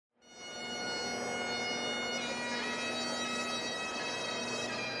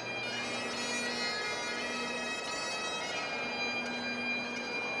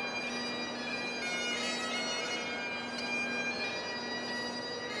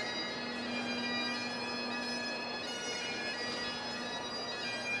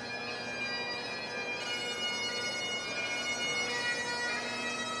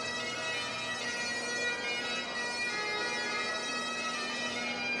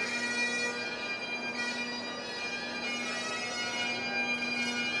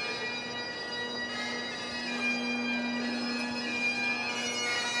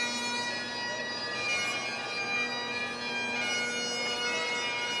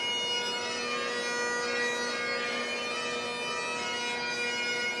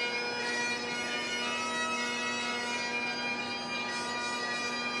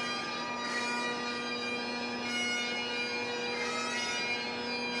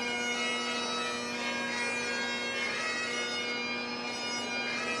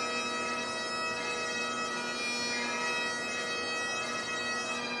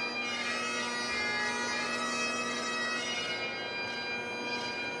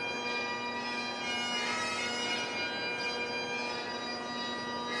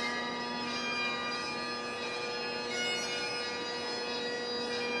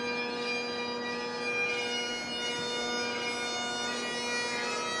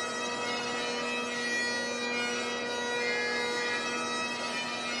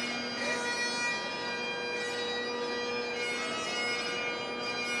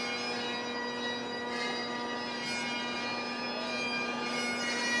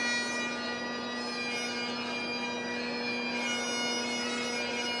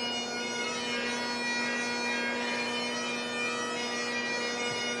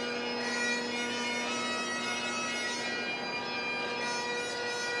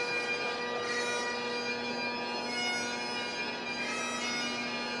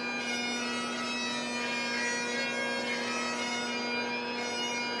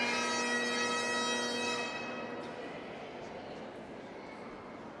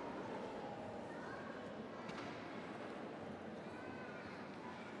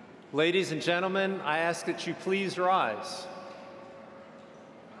Ladies and gentlemen, I ask that you please rise.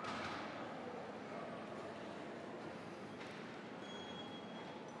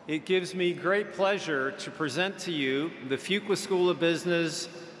 It gives me great pleasure to present to you the Fuqua School of Business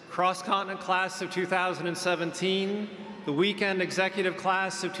Cross-Continent Class of 2017, the Weekend Executive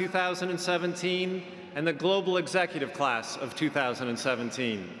Class of 2017, and the Global Executive Class of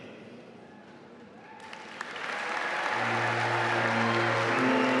 2017.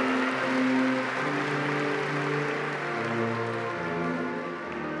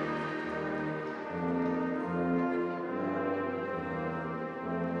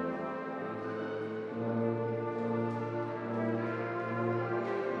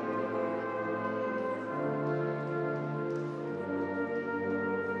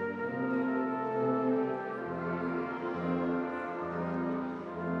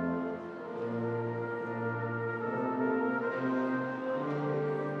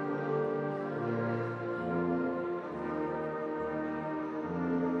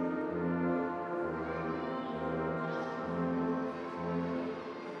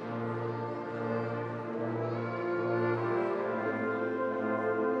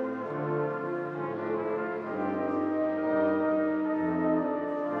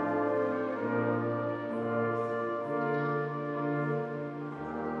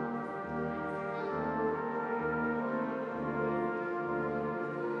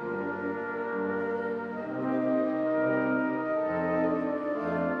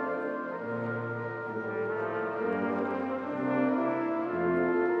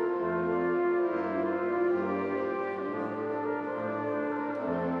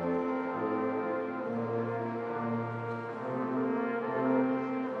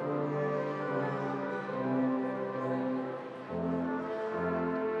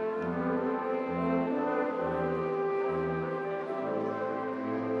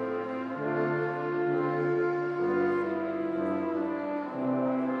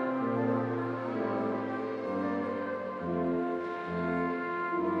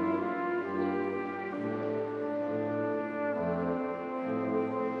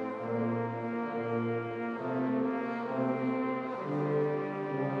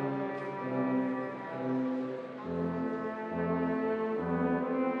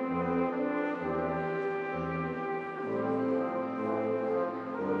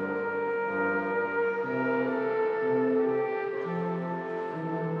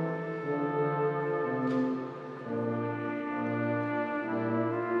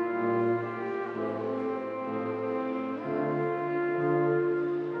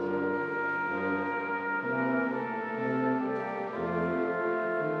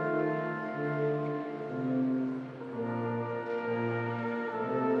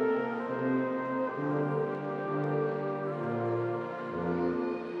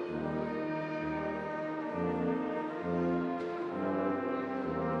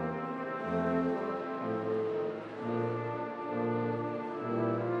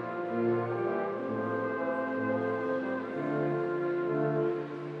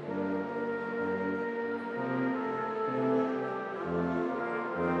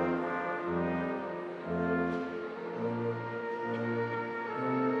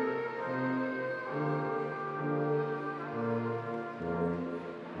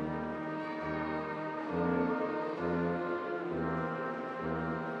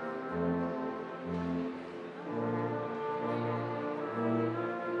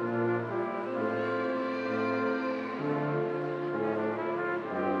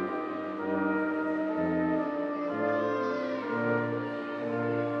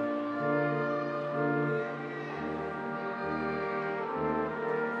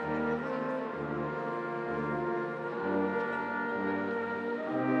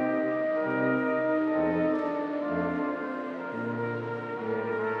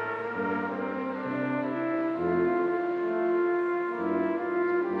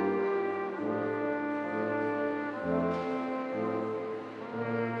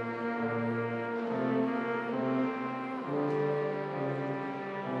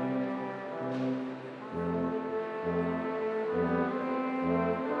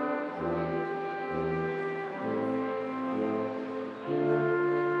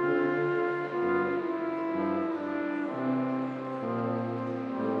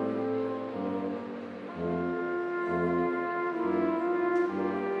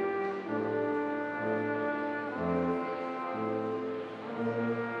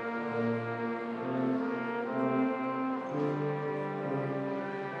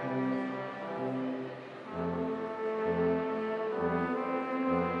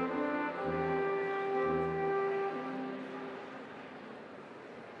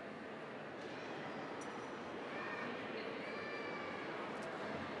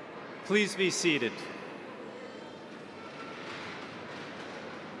 Please be seated.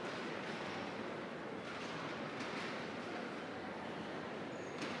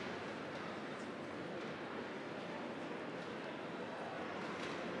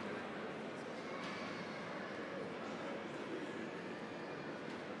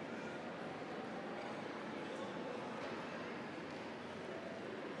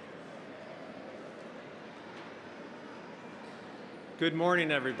 Good morning,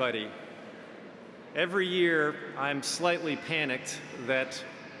 everybody. Every year, I'm slightly panicked that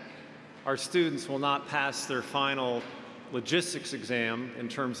our students will not pass their final logistics exam in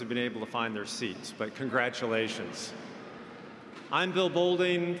terms of being able to find their seats, but congratulations. I'm Bill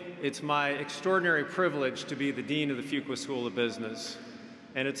Bolding. It's my extraordinary privilege to be the Dean of the Fuqua School of Business.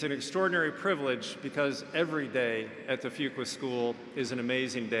 And it's an extraordinary privilege because every day at the Fuqua School is an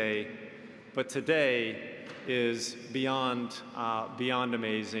amazing day, but today is beyond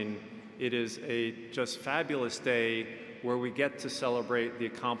amazing. It is a just fabulous day where we get to celebrate the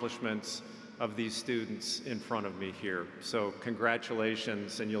accomplishments of these students in front of me here. So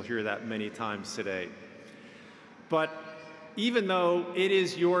congratulations, and you'll hear that many times today. But even though it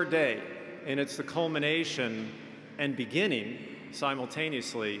is your day, and it's the culmination and beginning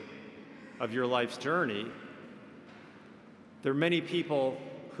simultaneously of your life's journey, there are many people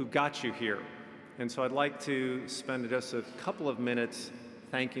who got you here. And so I'd like to spend just a couple of minutes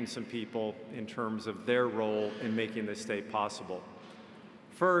thanking some people in terms of their role in making this day possible.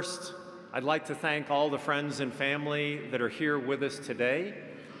 First, I'd like to thank all the friends and family that are here with us today.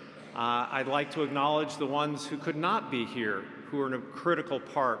 I'd like to acknowledge the ones who could not be here, who are a critical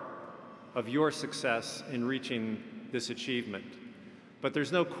part of your success in reaching this achievement. But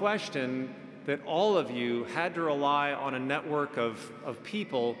there's no question that all of you had to rely on a network of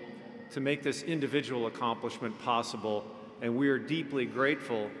people to make this individual accomplishment possible, and we are deeply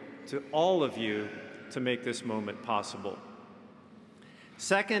grateful to all of you to make this moment possible.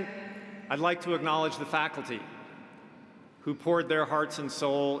 Second, I'd like to acknowledge the faculty who poured their hearts and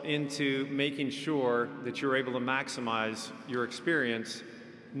soul into making sure that you're able to maximize your experience,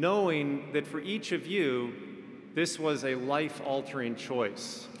 knowing that for each of you, this was a life-altering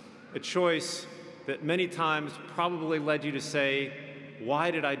choice, a choice that many times probably led you to say,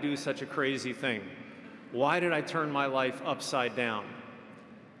 why did I do such a crazy thing? Why did I turn my life upside down?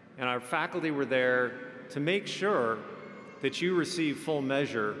 And our faculty were there to make sure that you receive full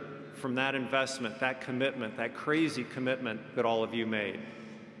measure from that investment, that commitment, that crazy commitment that all of you made.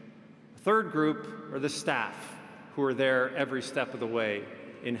 The third group are the staff who are there every step of the way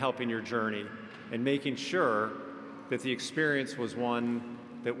in helping your journey and making sure that the experience was one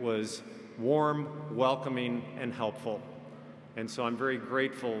that was warm, welcoming, and helpful. And so I'm very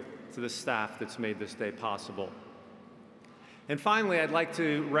grateful to the staff that's made this day possible. And finally, I'd like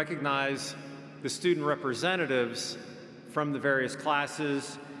to recognize the student representatives from the various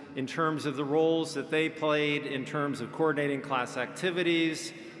classes in terms of the roles that they played in terms of coordinating class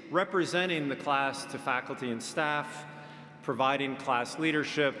activities, representing the class to faculty and staff, providing class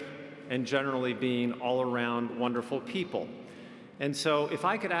leadership, and generally being all-around wonderful people. And so if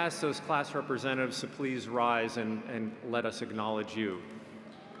I could ask those class representatives to please rise and let us acknowledge you.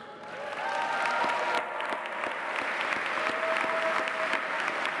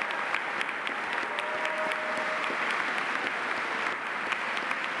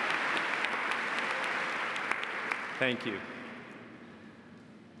 Thank you.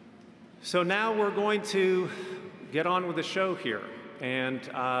 So now we're going to get on with the show here. And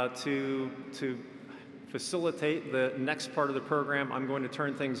to facilitate the next part of the program, I'm going to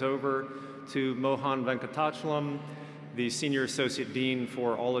turn things over to Mohan Venkatachalam, the Senior Associate Dean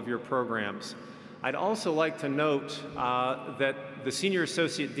for all of your programs. I'd also like to note that the Senior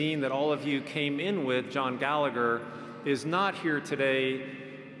Associate Dean that all of you came in with, John Gallagher, is not here today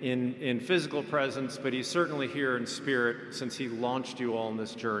in physical presence, but he's certainly here in spirit since he launched you all on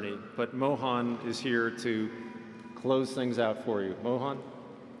this journey. But Mohan is here to close things out for you. Mohan?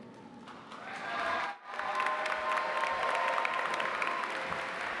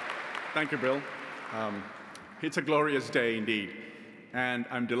 Thank you, Bill. It's a glorious day indeed, and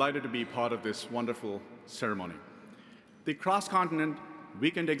I'm delighted to be part of this wonderful ceremony. The cross-continent,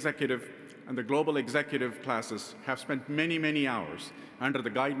 weekend executive, and the global executive classes have spent many, many hours under the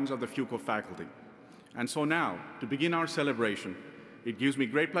guidance of the Fuqua faculty. And so now, to begin our celebration, it gives me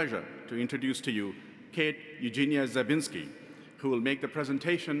great pleasure to introduce to you Kate Eugenia Zabinski, who will make the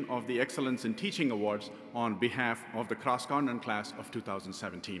presentation of the Excellence in Teaching Awards on behalf of the cross-continent class of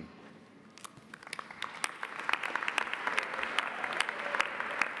 2017.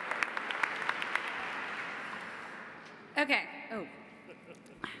 Okay. Oh.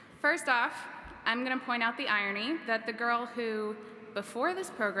 First off, I'm going to point out the irony that the girl who, before this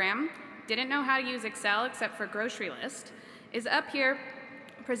program, didn't know how to use Excel except for grocery list, is up here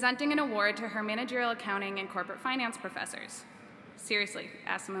presenting an award to her managerial accounting and corporate finance professors. Seriously,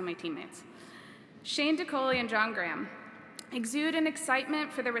 ask some of my teammates. Shane DeColey and John Graham exude an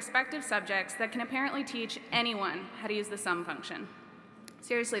excitement for their respective subjects that can apparently teach anyone how to use the sum function.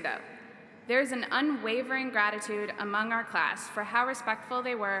 Seriously though, there is an unwavering gratitude among our class for how respectful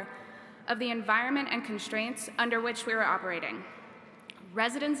they were of the environment and constraints under which we were operating.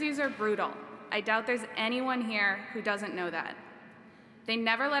 Residencies are brutal. I doubt there's anyone here who doesn't know that. They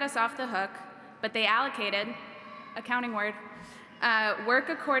never let us off the hook, but they allocated, accounting word, work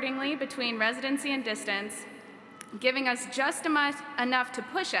accordingly between residency and distance, giving us just enough to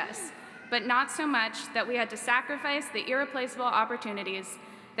push us, but not so much that we had to sacrifice the irreplaceable opportunities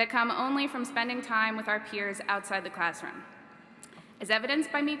that come only from spending time with our peers outside the classroom. As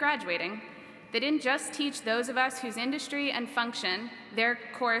evidenced by me graduating, they didn't just teach those of us whose industry and function their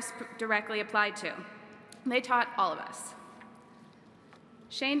course directly applied to. They taught all of us.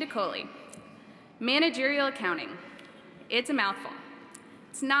 Shane DeColey, managerial accounting. It's a mouthful.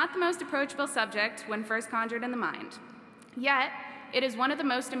 It's not the most approachable subject when first conjured in the mind. Yet, it is one of the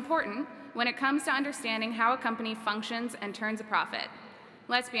most important when it comes to understanding how a company functions and turns a profit.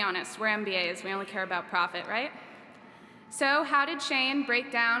 Let's be honest, we're MBAs, we only care about profit, right? So how did Shane break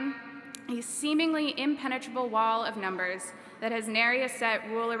down a seemingly impenetrable wall of numbers that has nary a set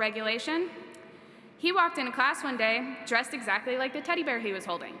rule or regulation? He walked into class one day dressed exactly like the teddy bear he was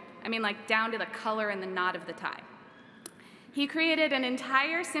holding. I mean, like down to the color and the knot of the tie. He created an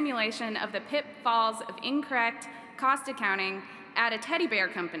entire simulation of the pitfalls of incorrect cost accounting at a teddy bear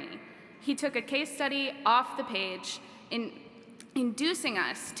company. He took a case study off the page, inducing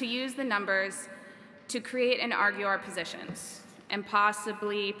us to use the numbers to create and argue our positions, and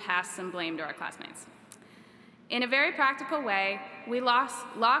possibly pass some blame to our classmates. In a very practical way, we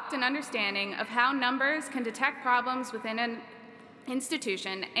locked an understanding of how numbers can detect problems within an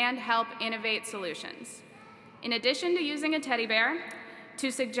institution and help innovate solutions. In addition to using a teddy bear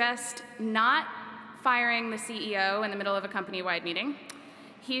to suggest not firing the CEO in the middle of a company-wide meeting,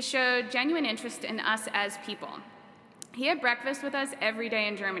 he showed genuine interest in us as people. He had breakfast with us every day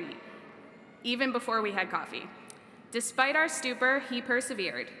in Germany, even before we had coffee. Despite our stupor, he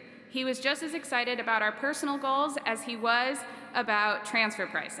persevered. He was just as excited about our personal goals as he was about transfer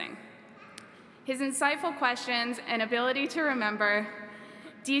pricing. His insightful questions and ability to remember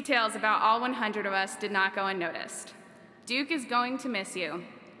details about all 100 of us did not go unnoticed. Duke is going to miss you,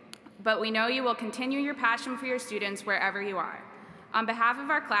 but we know you will continue your passion for your students wherever you are. On behalf of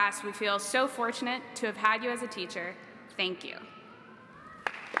our class, we feel so fortunate to have had you as a teacher. Thank you.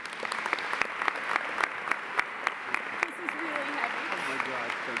 This is really heavy. Oh my God,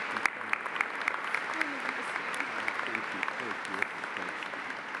 thank you.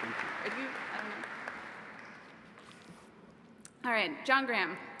 Thank you. I don't know. All right, John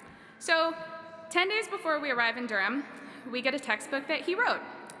Graham. So 10 days before we arrive in Durham, we get a textbook that he wrote.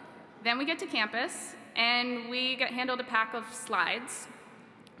 Then we get to campus, and we get handled a pack of slides.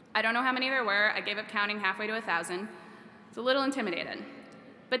 I don't know how many there were. I gave up counting halfway to 1,000. It's a little intimidated.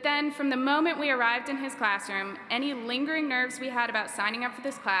 But then, from the moment we arrived in his classroom, any lingering nerves we had about signing up for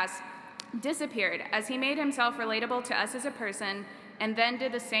this class disappeared as he made himself relatable to us as a person and then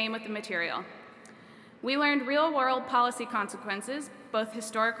did the same with the material. We learned real-world policy consequences, both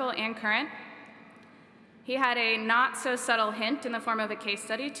historical and current. He had a not-so-subtle hint in the form of a case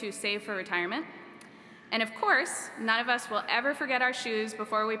study to save for retirement. And of course, none of us will ever forget our shoes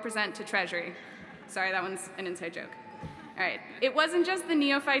before we present to Treasury. Sorry, that one's an inside joke. All right, it wasn't just the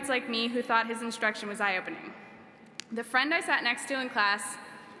neophytes like me who thought his instruction was eye-opening. The friend I sat next to in class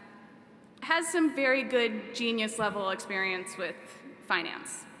has some very good genius-level experience with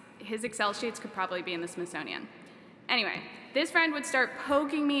finance. His Excel sheets could probably be in the Smithsonian. Anyway, this friend would start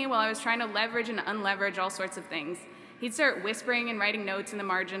poking me while I was trying to leverage and unleverage all sorts of things. He'd start whispering and writing notes in the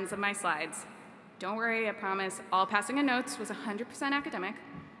margins of my slides. Don't worry, I promise, all passing of notes was 100% academic.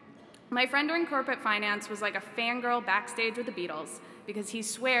 My friend doing corporate finance was like a fangirl backstage with the Beatles because he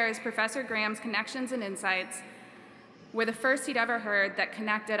swears Professor Graham's connections and insights were the first he'd ever heard that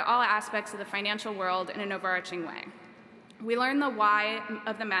connected all aspects of the financial world in an overarching way. We learned the why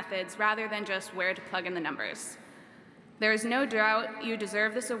of the methods rather than just where to plug in the numbers. There is no doubt you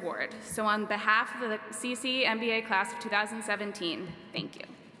deserve this award, so on behalf of the CC MBA class of 2017, thank you.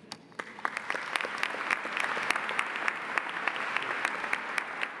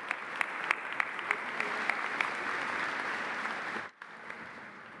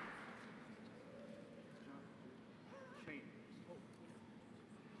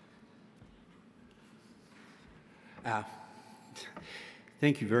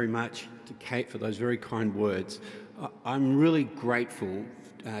 Thank you very much to Kate for those very kind words. I'm really grateful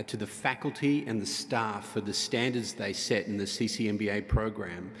to the faculty and the staff for the standards they set in the CCMBA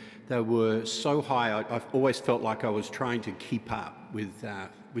program. They were so high, I've always felt like I was trying to keep up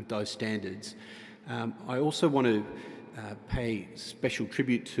with those standards. I also want to pay special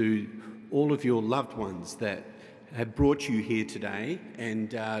tribute to all of your loved ones that have brought you here today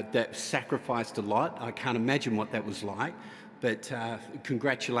and that sacrificed a lot. I can't imagine what that was like, but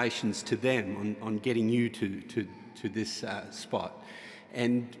congratulations to them on getting you to this spot.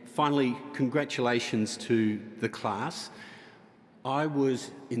 And finally, congratulations to the class. I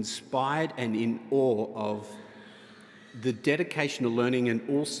was inspired and in awe of the dedication to learning and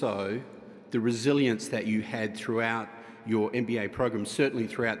also the resilience that you had throughout your MBA program, certainly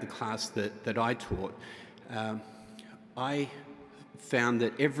throughout the class that I taught. I found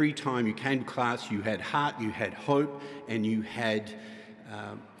that every time you came to class, you had heart, you had hope, and you had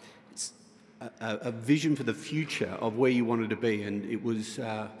a vision for the future of where you wanted to be. And it was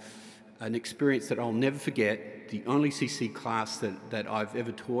an experience that I'll never forget, the only CC class that I've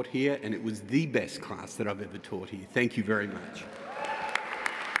ever taught here, and it was the best class that I've ever taught here. Thank you very much.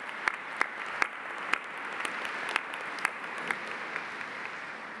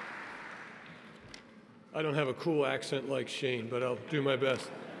 I don't have a cool accent like Shane, but I'll do my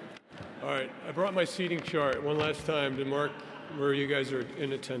best. All right, I brought my seating chart one last time to mark where you guys are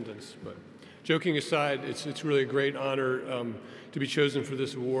in attendance. But joking aside, it's really a great honor to be chosen for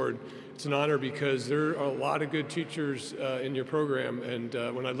this award. It's an honor because there are a lot of good teachers in your program, and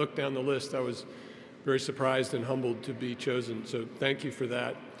when I looked down the list, I was very surprised and humbled to be chosen, so thank you for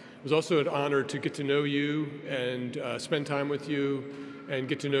that. It was also an honor to get to know you and spend time with you and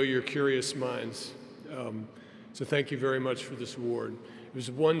get to know your curious minds. So thank you very much for this award. It was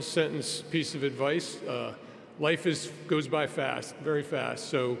a one-sentence piece of advice. Life goes by fast, very fast.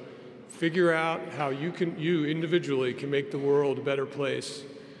 So figure out how you individually can make the world a better place,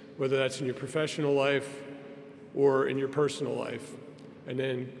 whether that's in your professional life or in your personal life. And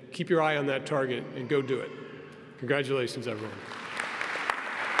then keep your eye on that target and go do it. Congratulations, everyone.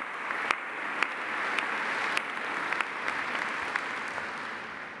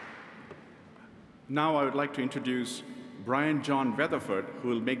 Now I would like to introduce Brian John Weatherford, who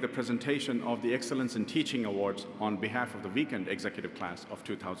will make the presentation of the Excellence in Teaching Awards on behalf of the Weekend Executive Class of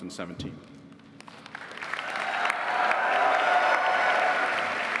 2017.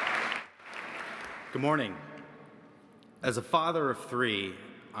 Good morning. As a father of three,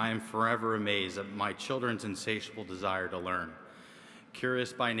 I am forever amazed at my children's insatiable desire to learn.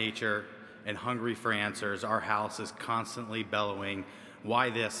 Curious by nature and hungry for answers, our house is constantly bellowing,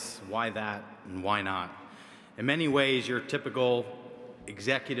 why this, why that, and why not? In many ways, your typical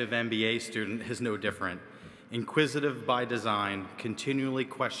executive MBA student is no different. Inquisitive by design, continually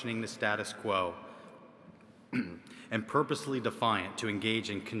questioning the status quo, and purposely defiant to engage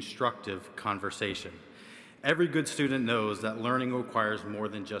in constructive conversation. Every good student knows that learning requires more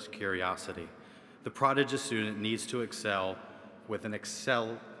than just curiosity. The prodigious student needs to excel with an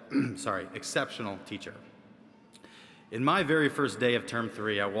exceptional teacher. In my very first day of term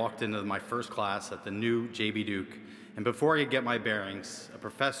 3, I walked into my first class at the new J.B. Duke, and before I could get my bearings, a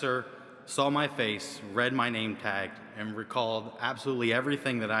professor saw my face, read my name tag, and recalled absolutely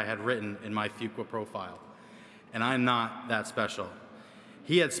everything that I had written in my Fuqua profile. And I'm not that special.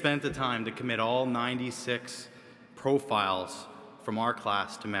 He had spent the time to commit all 96 profiles from our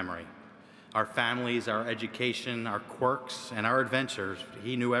class to memory. Our families, our education, our quirks, and our adventures,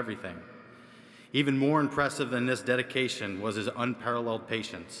 he knew everything. Even more impressive than this dedication was his unparalleled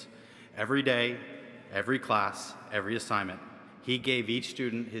patience. Every day, every class, every assignment, he gave each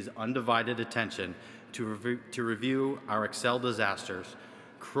student his undivided attention to review our Excel disasters,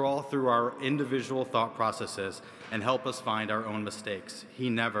 crawl through our individual thought processes, and help us find our own mistakes. He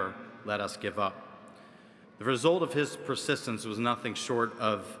never let us give up. The result of his persistence was nothing short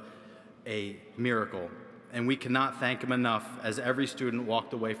of a miracle, and we cannot thank him enough as every student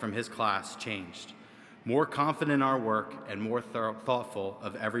walked away from his class changed, more confident in our work and more thoughtful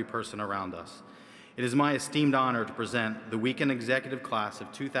of every person around us. It is my esteemed honor to present the Weekend Executive Class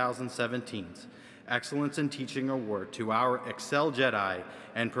of 2017's Excellence in Teaching Award to our Excel Jedi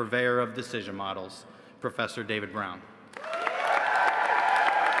and purveyor of decision models, Professor David Brown.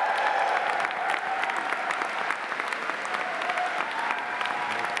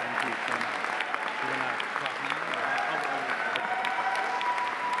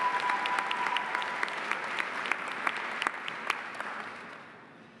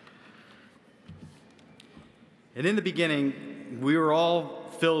 And in the beginning, we were all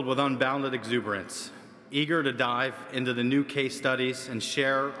filled with unbounded exuberance. eager to dive into the new case studies and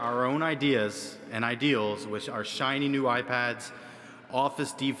share our own ideas and ideals with our shiny new iPads,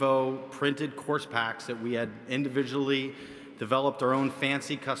 Office Depot printed course packs that we had individually developed our own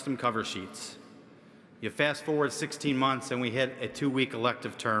fancy custom cover sheets. You fast forward 16 months and we hit a 2-week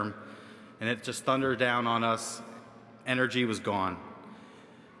elective term, and it just thundered down on us. Energy was gone.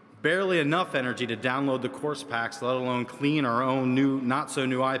 Barely enough energy to download the course packs, let alone clean our own new, not so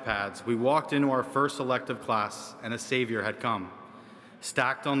new iPads. We walked into our first elective class and a savior had come.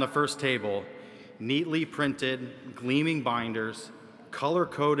 Stacked on the first table, neatly printed, gleaming binders,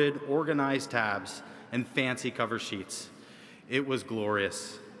 color-coded, organized tabs, and fancy cover sheets. It was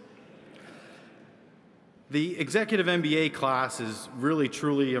glorious. The Executive MBA class is really,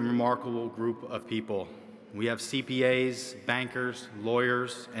 truly a remarkable group of people. We have CPAs, bankers,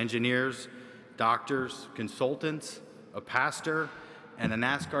 lawyers, engineers, doctors, consultants, a pastor, and a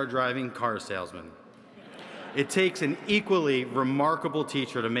NASCAR driving car salesman. It takes an equally remarkable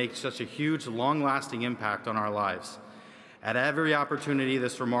teacher to make such a huge, long-lasting impact on our lives. At every opportunity,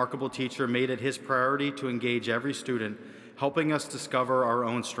 this remarkable teacher made it his priority to engage every student, helping us discover our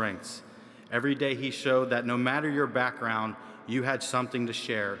own strengths. Every day he showed that no matter your background, you had something to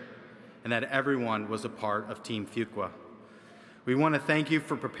share, and that everyone was a part of Team Fuqua. We want to thank you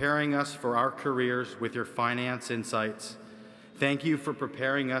for preparing us for our careers with your finance insights. Thank you for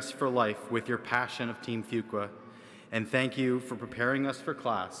preparing us for life with your passion of Team Fuqua. And thank you for preparing us for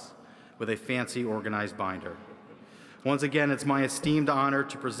class with a fancy organized binder. Once again, it's my esteemed honor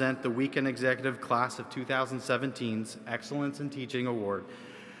to present the Weekend Executive Class of 2017's Excellence in Teaching Award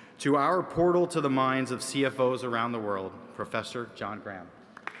to our portal to the minds of CFOs around the world, Professor John Graham.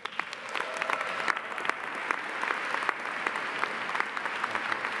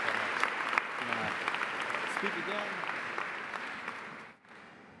 Speak again.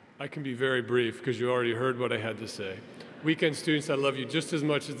 I can be very brief because you already heard what I had to say. Weekend students, I love you just as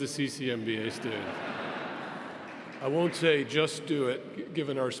much as the CCMBA students. I won't say just do it,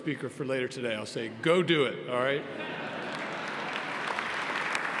 given our speaker for later today. I'll say go do it, all right?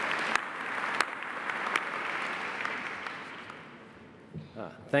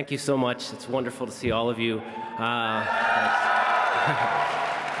 Thank you so much. It's wonderful to see all of you.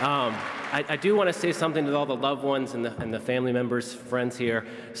 I do want to say something to all the loved ones and the family members, friends here.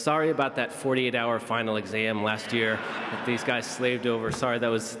 Sorry about that 48-hour final exam last year that these guys slaved over. Sorry, that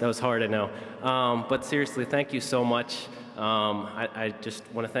was hard, I know. But seriously, thank you so much. I just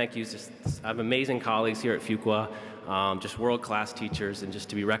want to thank you. I have amazing colleagues here at Fuqua, just world-class teachers, and just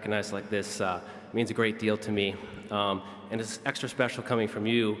to be recognized like this means a great deal to me. And it's extra special coming from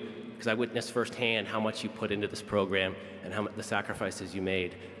you because I witnessed firsthand how much you put into this program and how the sacrifices you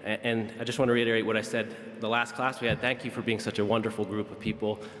made. And I just want to reiterate what I said the last class we had. Thank you for being such a wonderful group of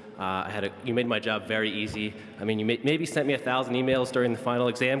people. You made my job very easy. I mean, you maybe sent me 1,000 emails during the final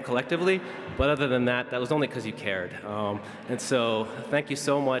exam collectively, but other than that, that was only because you cared. And so thank you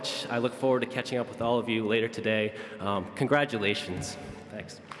so much. I look forward to catching up with all of you later today. Congratulations.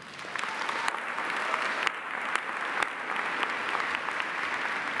 Thanks.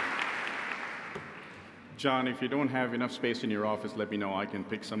 John, if you don't have enough space in your office, let me know. I can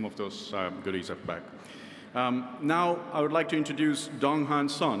pick some of those goodies up back. Now, I would like to introduce Dong-Han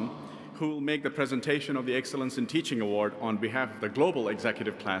Sun, who will make the presentation of the Excellence in Teaching Award on behalf of the Global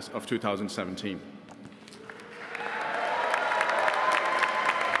Executive Class of 2017.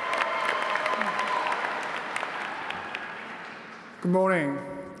 Good morning.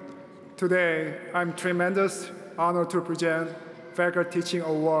 Today, I'm tremendous honored to present Faculty Teaching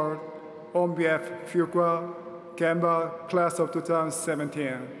Award on behalf of Fuqua Gamba Class of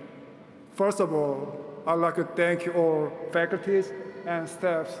 2017. First of all, I'd like to thank you all faculties and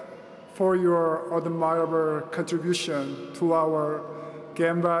staffs for your admirable contribution to our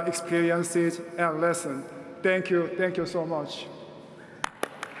Gamba experiences and lessons. Thank you so much.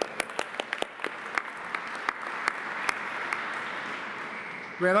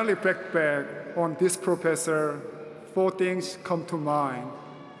 When I reflect back on this professor, 4 things come to mind: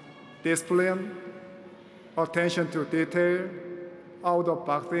 discipline, attention to detail,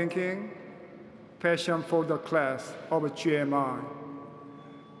 out-of-box thinking, passion for the class of GMI.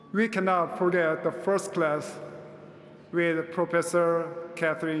 We cannot forget the first class with Professor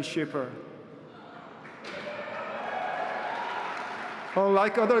Catherine Schiffer.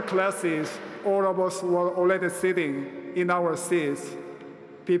 Unlike other classes, all of us were already sitting in our seats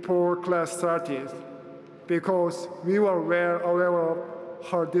before class started because we were well aware of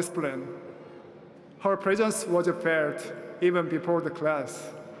her discipline. Her presence was felt even before the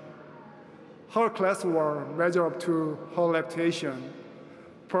class. Her classwork measured up to her reputation.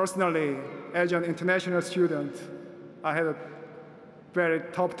 Personally, as an international student, I had a very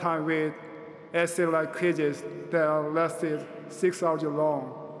tough time with essay-like quizzes that lasted 6 hours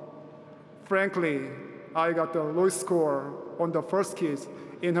long. Frankly, I got the lowest score on the first quiz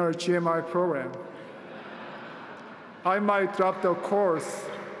in her GMI program. I might drop the course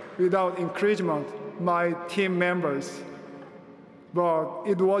without encouragement my team members, but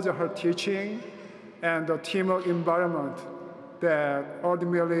it was her teaching and the teamwork environment that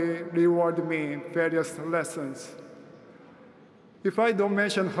ultimately rewarded me various lessons. If I don't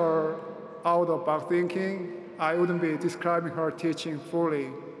mention her out-of-box thinking, I wouldn't be describing her teaching fully.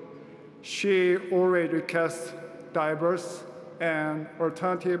 She always requests diverse and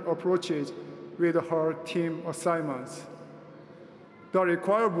alternative approaches with her team assignments. The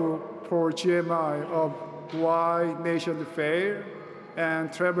required book for GMI of Why Nations Fail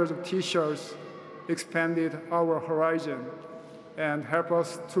and Travelers T-shirts expanded our horizon and helped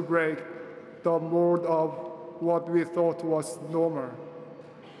us to break the mold of what we thought was normal.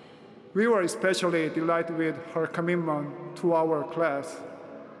 We were especially delighted with her commitment to our class.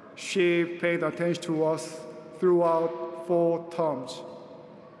 She paid attention to us throughout 4 terms.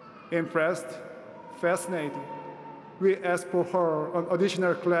 Impressed, fascinated, we asked for her an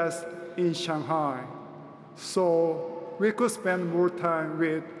additional class in Shanghai so we could spend more time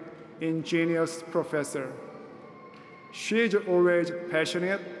with ingenious professor. She is always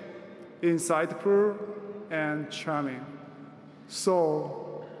passionate, insightful, and charming.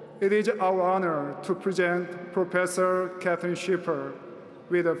 So it is our honor to present Professor Catherine Schipper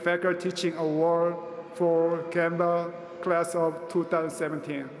with a Faculty Teaching Award for Canberra class of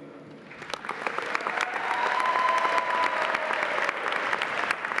 2017.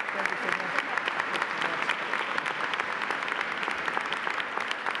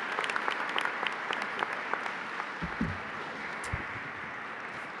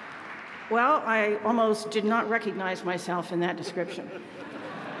 Well, I almost did not recognize myself in that description.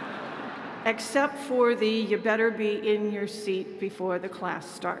 Except for the you better be in your seat before the class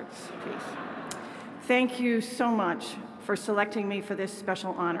starts, please. Thank you so much for selecting me for this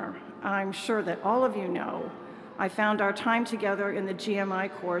special honor. I'm sure that all of you know I found our time together in the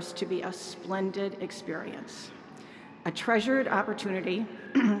GMI course to be a splendid experience, a treasured opportunity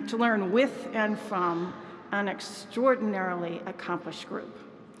to learn with and from an extraordinarily accomplished group.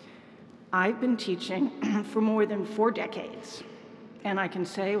 I've been teaching for more than 4 decades, and I can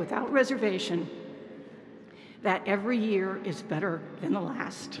say without reservation that every year is better than the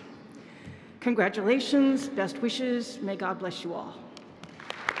last. Congratulations, best wishes, may God bless you all.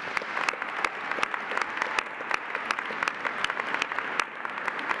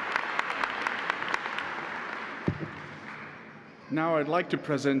 Now I'd like to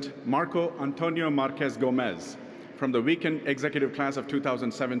present Marco Antonio Marquez Gomez from the Weekend Executive Class of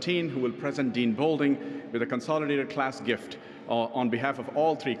 2017, who will present Dean Boulding with a consolidated class gift on behalf of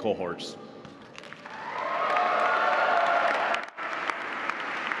all 3 cohorts.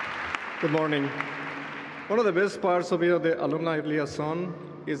 Good morning. One of the best parts of the alumni liaison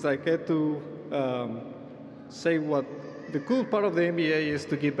is I get to say what the cool part of the MBA is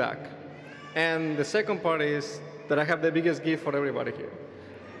to give back. And the second part is that I have the biggest gift for everybody here.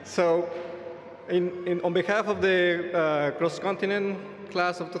 So on behalf of the cross-continent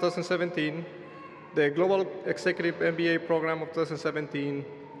class of 2017, the Global Executive MBA program of 2017,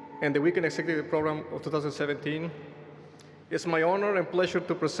 and the Weekend Executive program of 2017, it's my honor and pleasure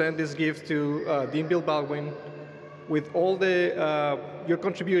to present this gift to Dean Bill Baldwin with all your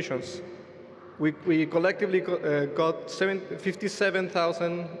contributions. We collectively got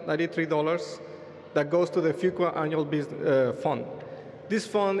 $57,093 that goes to the Fuqua Annual Fund. This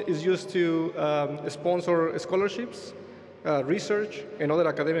fund is used to sponsor scholarships, research, and other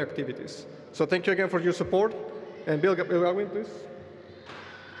academic activities. So thank you again for your support. And Bill Baldwin, please.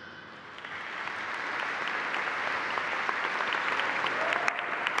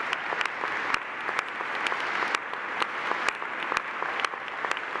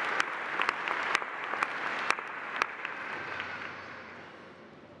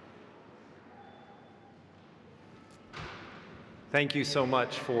 Thank you so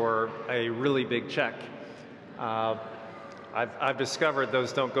much for a really big check. I've discovered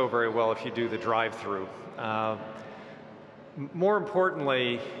those don't go very well if you do the drive-through. More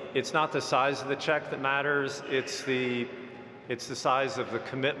importantly, it's not the size of the check that matters, it's the size of the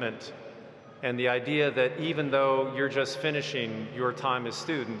commitment and the idea that even though you're just finishing your time as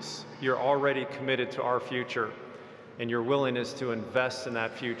students, you're already committed to our future and your willingness to invest in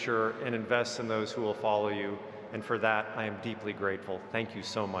that future and invest in those who will follow you. And for that, I am deeply grateful. Thank you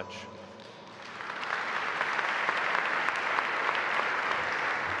so much.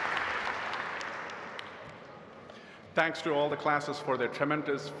 Thanks to all the classes for their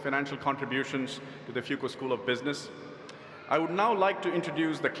tremendous financial contributions to the Fuqua School of Business. I would now like to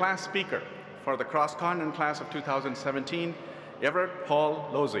introduce the class speaker for the cross-continent class of 2017, Everett Paul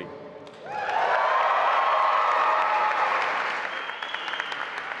Losey.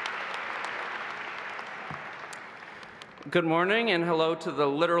 Good morning and hello to the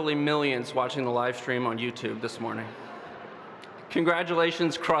literally millions watching the live stream on YouTube this morning.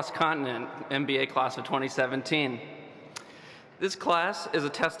 Congratulations, cross-continent MBA class of 2017. This class is a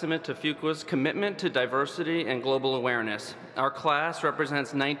testament to Fuqua's commitment to diversity and global awareness. Our class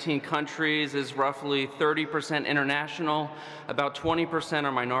represents 19 countries, is roughly 30% international, about 20%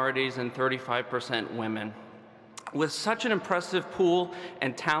 are minorities, and 35% women. With such an impressive pool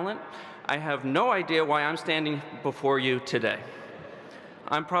and talent, I have no idea why I'm standing before you today.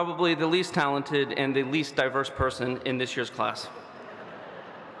 I'm probably the least talented and the least diverse person in this year's class.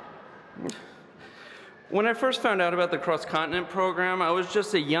 When I first found out about the cross-continent program, I was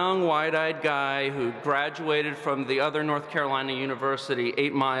just a young, wide-eyed guy who graduated from the other North Carolina university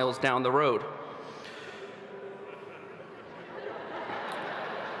 8 miles down the road.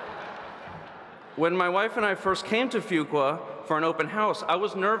 When my wife and I first came to Fuqua for an open house, I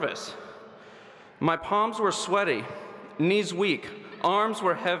was nervous. My palms were sweaty, knees weak, arms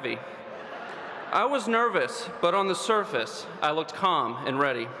were heavy. I was nervous, but on the surface, I looked calm and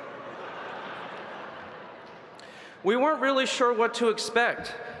ready. We weren't really sure what to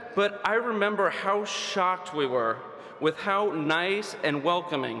expect, but I remember how shocked we were with how nice and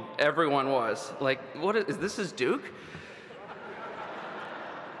welcoming everyone was. Like, what is this Duke?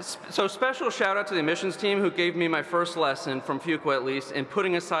 So special shout out to the admissions team who gave me my first lesson, from Fuqua at least, in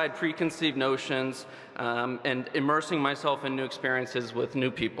putting aside preconceived notions and immersing myself in new experiences with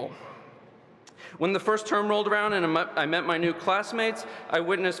new people. When the first term rolled around and I met my new classmates, I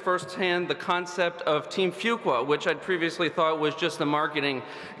witnessed firsthand the concept of Team Fuqua, which I'd previously thought was just a marketing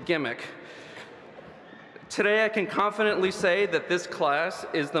gimmick. Today, I can confidently say that this class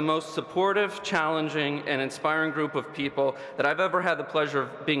is the most supportive, challenging, and inspiring group of people that I've ever had the pleasure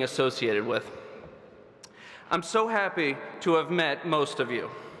of being associated with. I'm so happy to have met most of you.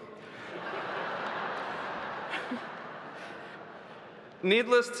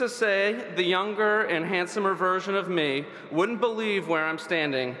 Needless to say, the younger and handsomer version of me wouldn't believe where I'm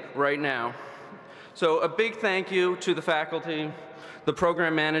standing right now. So a big thank you to the faculty, the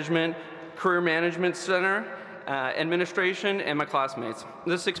program management, Career Management Center, administration, and my classmates.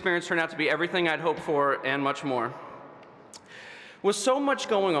 This experience turned out to be everything I'd hoped for and much more. With so much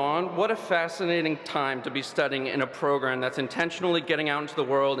going on, what a fascinating time to be studying in a program that's intentionally getting out into the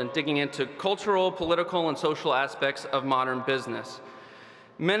world and digging into cultural, political, and social aspects of modern business.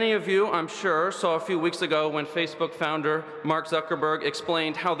 Many of you, I'm sure, saw a few weeks ago when Facebook founder Mark Zuckerberg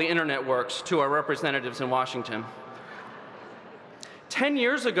explained how the internet works to our representatives in Washington. 10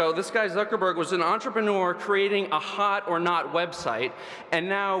 years ago, this guy Zuckerberg was an entrepreneur creating a hot or not website, and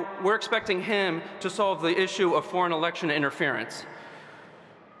now we're expecting him to solve the issue of foreign election interference.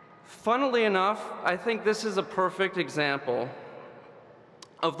 Funnily enough, I think this is a perfect example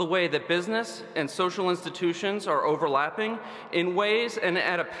of the way that business and social institutions are overlapping in ways and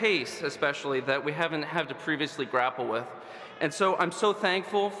at a pace, especially, that we haven't had to previously grapple with. And so I'm so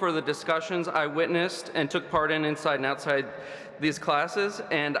thankful for the discussions I witnessed and took part in inside and outside these classes,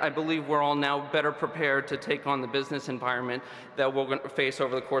 and I believe we're all now better prepared to take on the business environment that we're going to face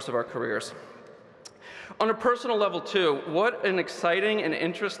over the course of our careers. On a personal level too, what an exciting and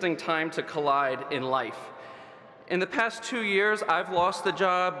interesting time to collide in life. In the past 2 years, I've lost a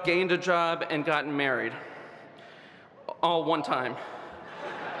job, gained a job, and gotten married. All one time.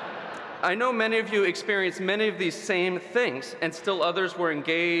 I know many of you experienced many of these same things, and still others were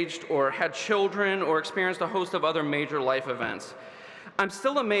engaged or had children or experienced a host of other major life events. I'm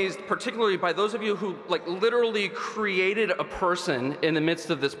still amazed, particularly by those of you who literally created a person in the midst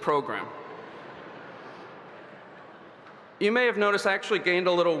of this program. You may have noticed I actually gained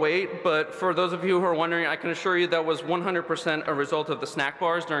a little weight, but for those of you who are wondering, I can assure you that was 100% a result of the snack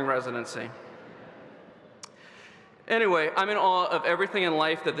bars during residency. Anyway, I'm in awe of everything in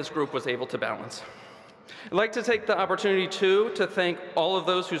life that this group was able to balance. I'd like to take the opportunity, too, to thank all of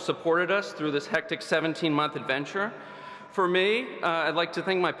those who supported us through this hectic 17-month adventure. For me, I'd like to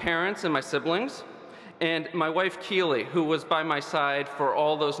thank my parents and my siblings, and my wife, Keely, who was by my side for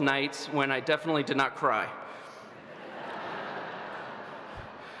all those nights when I definitely did not cry.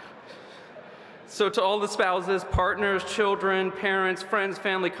 So to all the spouses, partners, children, parents, friends,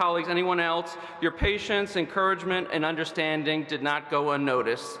 family, colleagues, anyone else, your patience, encouragement, and understanding did not go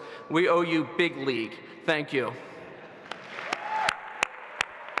unnoticed. We owe you big league. Thank you.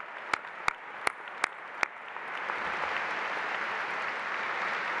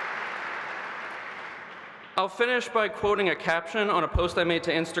 I'll finish by quoting a caption on a post I made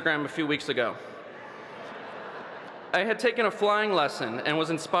to Instagram a few weeks ago. I had taken a flying lesson and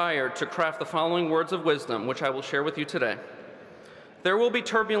was inspired to craft the following words of wisdom, which I will share with you today. There will be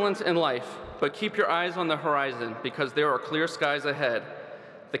turbulence in life, but keep your eyes on the horizon because there are clear skies ahead.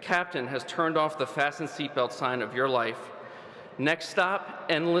 The captain has turned off the fasten seatbelt sign of your life. Next stop,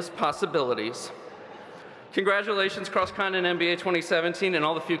 endless possibilities. Congratulations, Cross Continent MBA 2017 and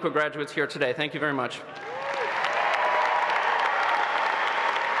all the Fuqua graduates here today. Thank you very much.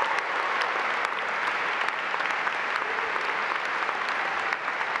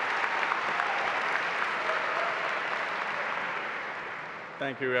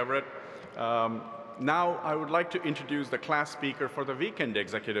 Thank you, Everett. Now, I would like to introduce the class speaker for the weekend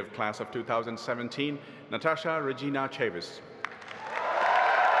executive class of 2017, Natasha Regina Chavis.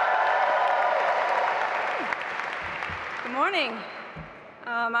 Good morning.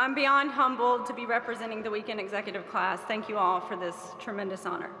 I'm beyond humbled to be representing the weekend executive class. Thank you all for this tremendous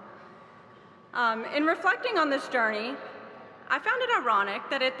honor. In reflecting on this journey, I found it ironic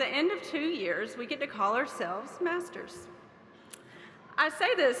that at the end of 2 years, we get to call ourselves masters. I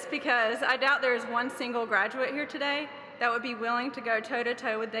say this because I doubt there is one single graduate here today that would be willing to go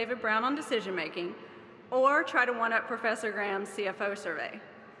toe-to-toe with David Brown on decision-making or try to one-up Professor Graham's CFO survey.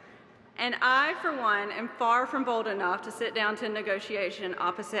 And I, for one, am far from bold enough to sit down to negotiation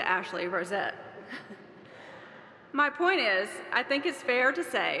opposite Ashley Rosette. My point is, I think it's fair to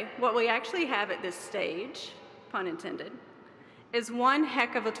say what we actually have at this stage, pun intended, is one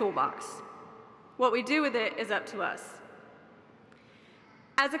heck of a toolbox. What we do with it is up to us.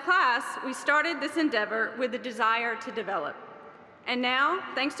 As a class, we started this endeavor with the desire to develop. And now,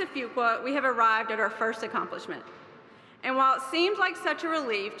 thanks to Fuqua, we have arrived at our first accomplishment. And while it seemed like such a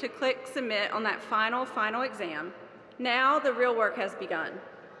relief to click submit on that final exam, now the real work has begun.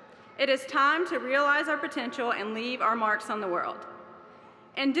 It is time to realize our potential and leave our marks on the world.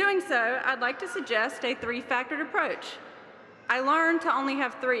 In doing so, I'd like to suggest a three-factored approach. I learned to only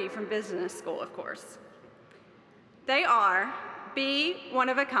have three from business school, of course. They are: be one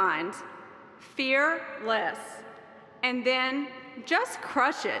of a kind, fear less, and then just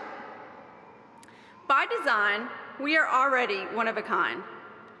crush it. By design, we are already one of a kind.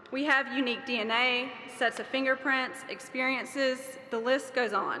 We have unique DNA, sets of fingerprints, experiences, the list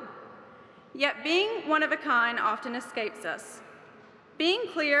goes on. Yet being one of a kind often escapes us. Being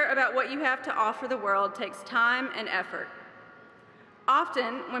clear about what you have to offer the world takes time and effort.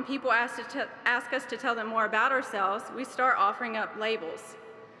 Often, when people ask us to tell them more about ourselves, we start offering up labels.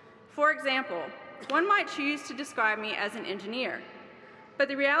 For example, one might choose to describe me as an engineer, but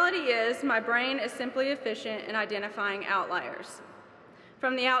the reality is my brain is simply efficient in identifying outliers.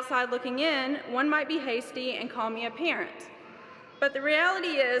 From the outside looking in, one might be hasty and call me a parent, but the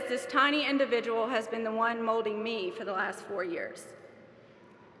reality is this tiny individual has been the one molding me for the last 4 years.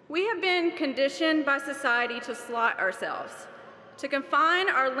 We have been conditioned by society to slot ourselves, to confine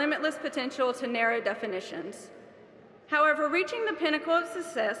our limitless potential to narrow definitions. However, reaching the pinnacle of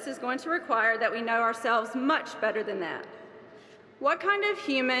success is going to require that we know ourselves much better than that. What kind of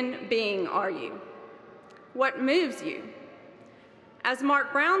human being are you? What moves you? As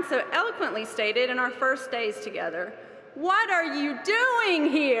Mark Brown so eloquently stated in our first days together, what are you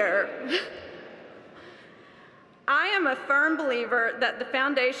doing here? I am a firm believer that the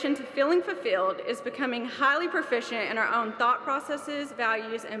foundation to feeling fulfilled is becoming highly proficient in our own thought processes,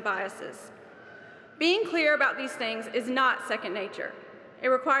 values, and biases. Being clear about these things is not second nature. It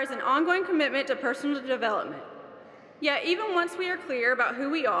requires an ongoing commitment to personal development. Yet even once we are clear about who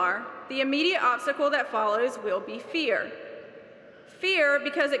we are, the immediate obstacle that follows will be fear. Fear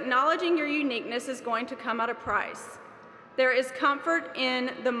because acknowledging your uniqueness is going to come at a price. There is comfort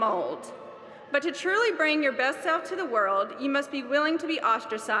in the mold. But to truly bring your best self to the world, you must be willing to be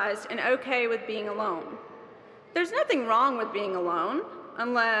ostracized and okay with being alone. There's nothing wrong with being alone,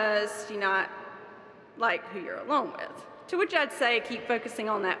 unless you not like who you're alone with, to which I'd say keep focusing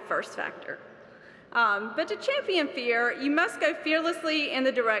on that first factor. But to champion fear, you must go fearlessly in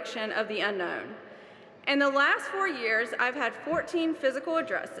the direction of the unknown. In the last 4 years, I've had 14 physical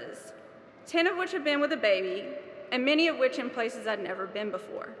addresses, 10 of which have been with a baby, and many of which in places I'd never been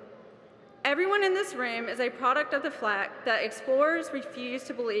before. Everyone in this room is a product of the fact that explorers refused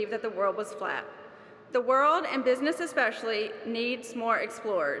to believe that the world was flat. The world, and business especially, needs more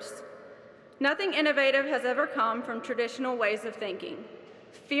explorers. Nothing innovative has ever come from traditional ways of thinking.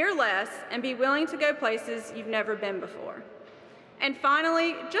 Fear less and be willing to go places you've never been before. And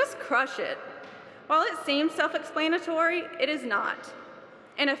finally, just crush it. While it seems self-explanatory, it is not.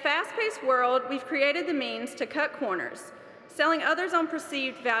 In a fast-paced world, we've created the means to cut corners, selling others on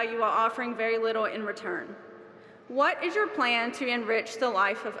perceived value while offering very little in return. What is your plan to enrich the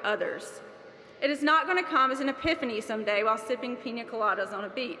life of others? It is not going to come as an epiphany someday while sipping pina coladas on a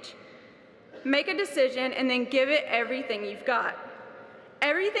beach. Make a decision and then give it everything you've got.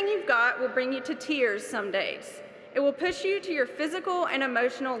 Everything you've got will bring you to tears some days. It will push you to your physical and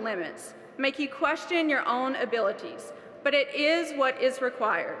emotional limits, make you question your own abilities, but it is what is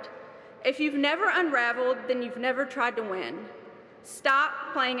required. If you've never unraveled, then you've never tried to win.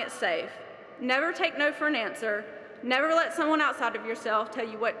 Stop playing it safe. Never take no for an answer. Never let someone outside of yourself tell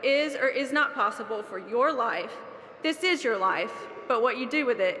you what is or is not possible for your life. This is your life, but what you do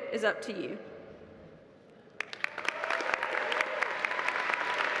with it is up to you.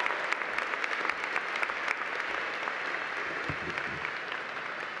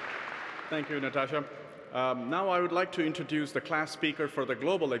 Thank you, Natasha. Now I would like to introduce the class speaker for the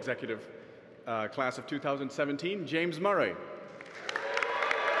Global Executive Class of 2017, James Murray.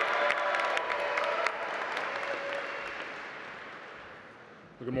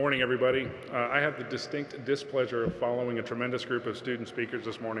 Good morning, everybody. I have the distinct displeasure of following a tremendous group of student speakers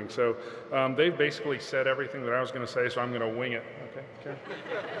this morning. So they've basically said everything that I was going to say, so I'm going to wing it.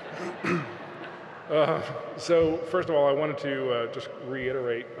 Okay. So first of all, I wanted to just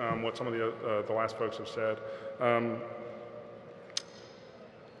reiterate what some of the last folks have said.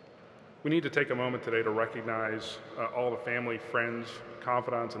 We need to take a moment today to recognize all the family, friends,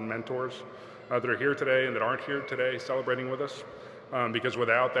 confidants, and mentors that are here today and that aren't here today celebrating with us. Because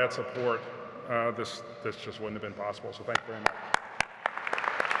without that support, this just wouldn't have been possible. So thank you very much.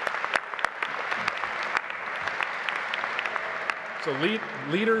 So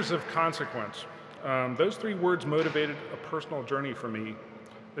leaders of consequence. Those three words motivated a personal journey for me,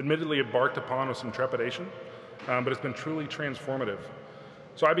 admittedly embarked upon with some trepidation, but it's been truly transformative.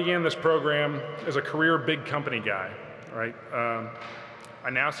 So I began this program as a career big company guy, right? I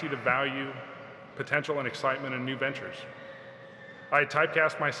now see the value, potential, and excitement in new ventures. I had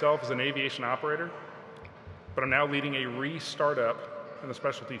typecast myself as an aviation operator, but I'm now leading a re-startup in the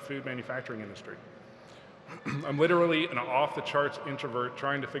specialty food manufacturing industry. I'm literally an off-the-charts introvert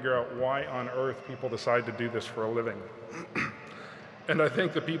trying to figure out why on earth people decide to do this for a living. And I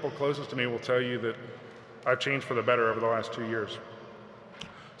think the people closest to me will tell you that I've changed for the better over the last 2 years.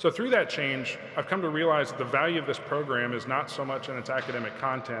 So through that change, I've come to realize that the value of this program is not so much in its academic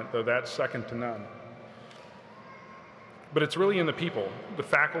content, though that's second to none. But it's really in the people, the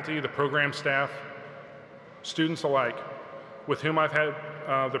faculty, the program staff, students alike, with whom I've had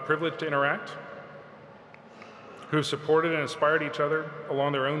the privilege to interact, who have supported and inspired each other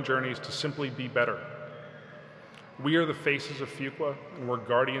along their own journeys to simply be better. We are the faces of Fuqua, and we're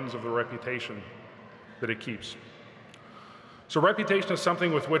guardians of the reputation that it keeps. So reputation is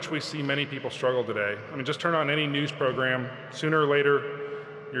something with which we see many people struggle today. I mean, just turn on any news program, sooner or later,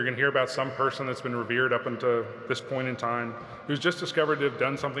 you're going to hear about some person that's been revered up until this point in time, who's just discovered to have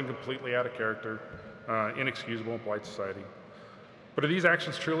done something completely out of character, inexcusable in polite society. But are these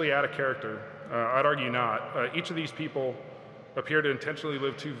actions truly out of character? I'd argue not. Each of these people appear to intentionally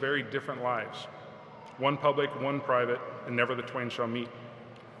live two very different lives. One public, one private, and never the twain shall meet.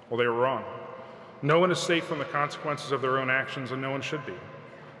 Well, they were wrong. No one is safe from the consequences of their own actions, and no one should be,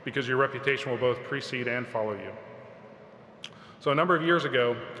 because your reputation will both precede and follow you. So a number of years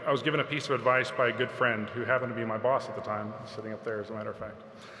ago, I was given a piece of advice by a good friend who happened to be my boss at the time, sitting up there as a matter of fact.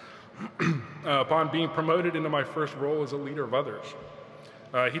 Upon being promoted into my first role as a leader of others,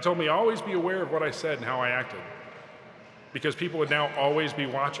 he told me always be aware of what I said and how I acted, because people would now always be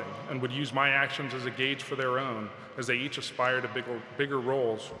watching and would use my actions as a gauge for their own as they each aspire to bigger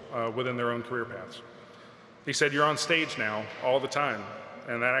roles within their own career paths. He said, you're on stage now all the time,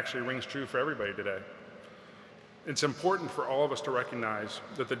 and that actually rings true for everybody today. It's important for all of us to recognize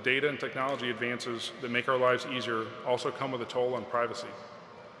that the data and technology advances that make our lives easier also come with a toll on privacy.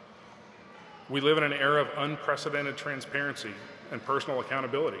 We live in an era of unprecedented transparency and personal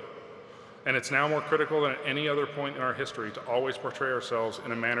accountability, and it's now more critical than at any other point in our history to always portray ourselves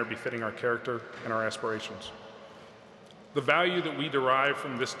in a manner befitting our character and our aspirations. The value that we derive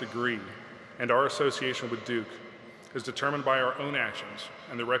from this degree and our association with Duke is determined by our own actions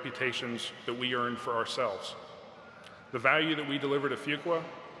and the reputations that we earn for ourselves. The value that we deliver to Fuqua,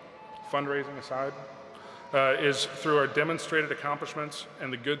 fundraising aside, is through our demonstrated accomplishments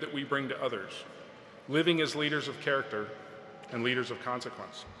and the good that we bring to others, living as leaders of character and leaders of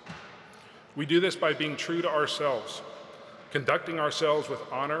consequence. We do this by being true to ourselves, conducting ourselves with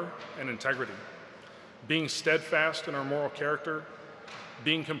honor and integrity, being steadfast in our moral character,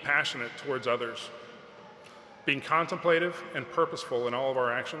 being compassionate towards others, being contemplative and purposeful in all of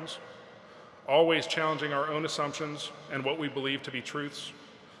our actions, always challenging our own assumptions and what we believe to be truths,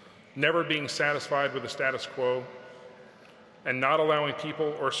 never being satisfied with the status quo, and not allowing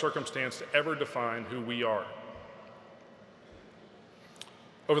people or circumstance to ever define who we are.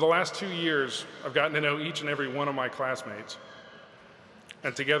 Over the last 2 years, I've gotten to know each and every one of my classmates,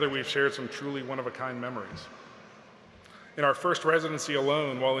 and together we've shared some truly one-of-a-kind memories. In our first residency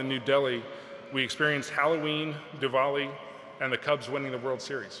alone, while in New Delhi, we experienced Halloween, Diwali, and the Cubs winning the World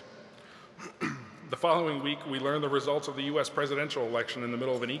Series. The following week, we learned the results of the US presidential election in the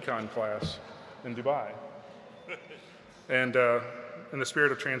middle of an econ class in Dubai. And in the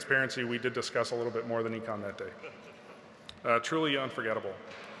spirit of transparency, we did discuss a little bit more than econ that day. Truly unforgettable.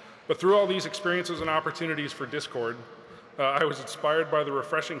 But through all these experiences and opportunities for discord, I was inspired by the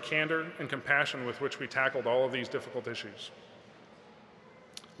refreshing candor and compassion with which we tackled all of these difficult issues.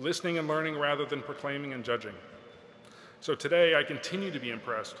 Listening and learning rather than proclaiming and judging. So today, I continue to be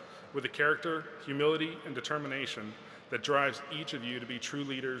impressed with the character, humility, and determination that drives each of you to be true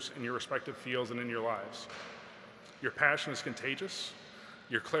leaders in your respective fields and in your lives. Your passion is contagious,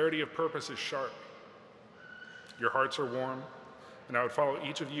 your clarity of purpose is sharp, your hearts are warm, and I would follow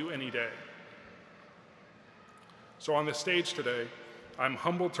each of you any day. So on this stage today, I'm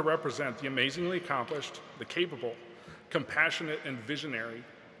humbled to represent the amazingly accomplished, the capable, compassionate, and visionary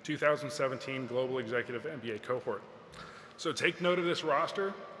 2017 Global Executive MBA cohort. So take note of this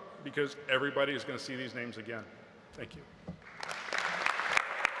roster, because everybody is going to see these names again. Thank you.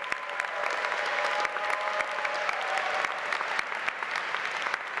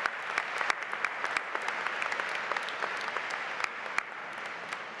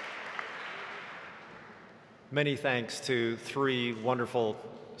 Many thanks to 3 wonderful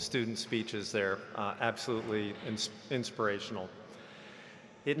student speeches there, absolutely inspirational.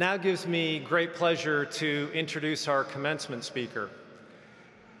 It now gives me great pleasure to introduce our commencement speaker.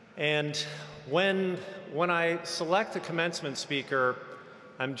 And when I select a commencement speaker,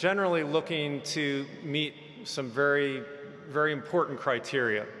 I'm generally looking to meet some very, very important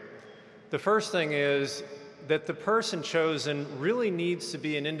criteria. The first thing is that the person chosen really needs to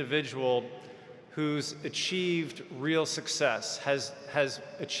be an individual who's achieved real success, has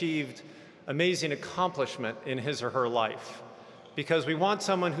achieved amazing accomplishment in his or her life. Because we want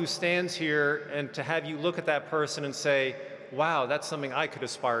someone who stands here and to have you look at that person and say, wow, that's something I could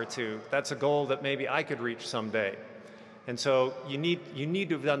aspire to. That's a goal that maybe I could reach someday. And so you need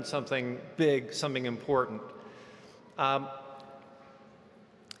to have done something big, something important.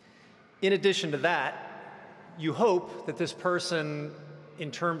 In addition to that, you hope that this person,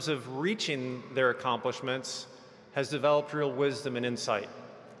 in terms of reaching their accomplishments, has developed real wisdom and insight,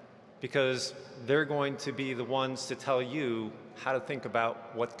 because they're going to be the ones to tell you how to think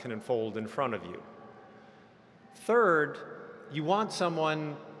about what can unfold in front of you. Third, you want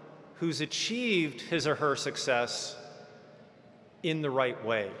someone who's achieved his or her success in the right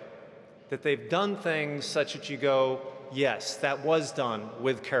way, that they've done things such that you go, yes, that was done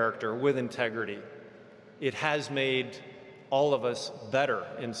with character, with integrity. It has made all of us better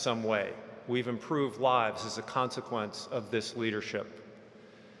in some way. We've improved lives as a consequence of this leadership.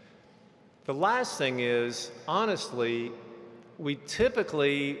 The last thing is, honestly, we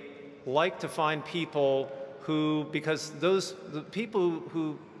typically like to find people who, because the people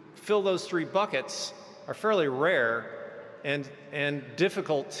who fill those 3 buckets are fairly rare and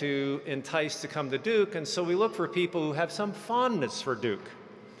difficult to entice to come to Duke, and so we look for people who have some fondness for Duke.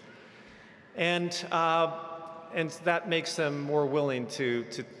 And that makes them more willing to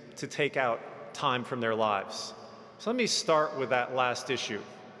take out time from their lives. So let me start with that last issue.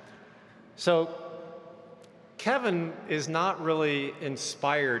 So Kevin is not really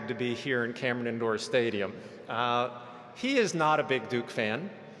inspired to be here in Cameron Indoor Stadium. He is not a big Duke fan.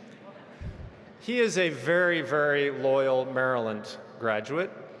 He is a very, very loyal Maryland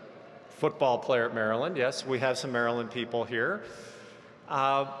graduate, football player at Maryland. Yes, we have some Maryland people here.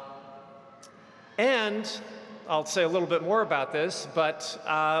 And I'll say a little bit more about this, but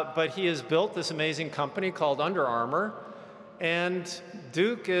he has built this amazing company called Under Armour, and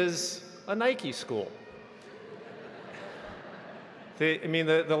Duke is a Nike school.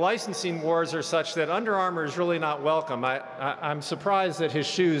 The licensing wars are such that Under Armour is really not welcome. I'm surprised that his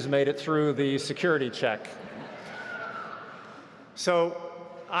shoes made it through the security check. So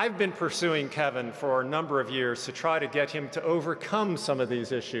I've been pursuing Kevin for a number of years to try to get him to overcome some of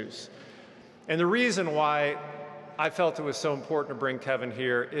these issues. And the reason why I felt it was so important to bring Kevin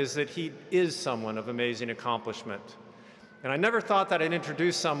here is that he is someone of amazing accomplishment. And I never thought that I'd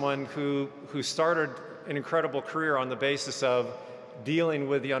introduce someone who started an incredible career on the basis of dealing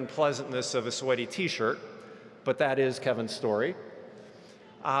with the unpleasantness of a sweaty t-shirt, but that is Kevin's story.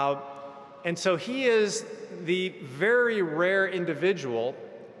 And so he is the very rare individual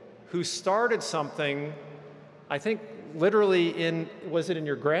who started something, I think, literally was it in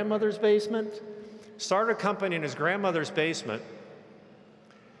your grandmother's basement? Started a company in his grandmother's basement.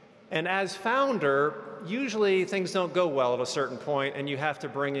 And as founder, usually things don't go well at a certain point and you have to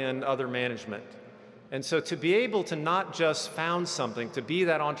bring in other management. And so to be able to not just found something, to be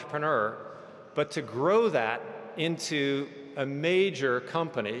that entrepreneur, but to grow that into a major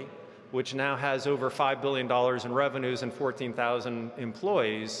company, which now has over $5 billion in revenues and 14,000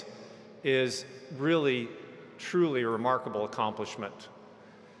 employees, is really, truly a remarkable accomplishment.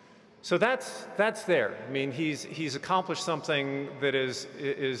 So that's there. I mean, he's accomplished something that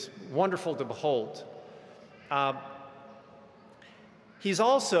is wonderful to behold. He's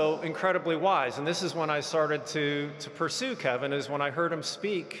also incredibly wise, and this is when I started to pursue Kevin, is when I heard him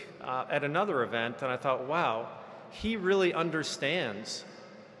speak at another event, and I thought, wow, he really understands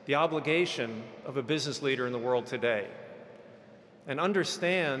the obligation of a business leader in the world today, and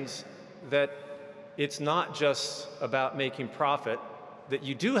understands that it's not just about making profit, that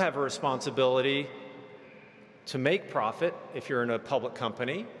you do have a responsibility to make profit if you're in a public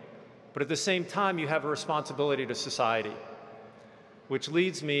company, but at the same time, you have a responsibility to society, which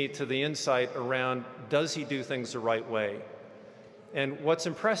leads me to the insight around, does he do things the right way? And what's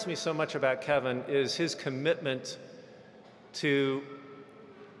impressed me so much about Kevin is his commitment to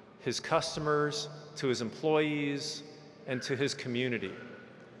his customers, to his employees, and to his community.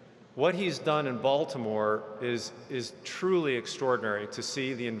 What he's done in Baltimore is truly extraordinary, to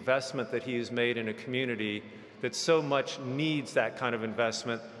see the investment that he has made in a community that so much needs that kind of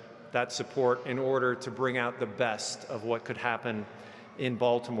investment, that support, in order to bring out the best of what could happen in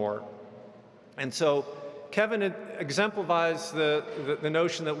Baltimore. And so Kevin exemplifies the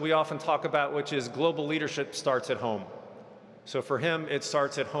notion that we often talk about, which is global leadership starts at home. So for him, it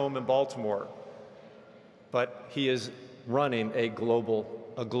starts at home in Baltimore, but he is running a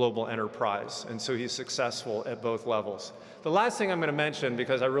global enterprise, and so he's successful at both levels. The last thing I'm going to mention,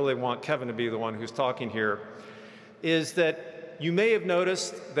 because I really want Kevin to be the one who's talking here, is that you may have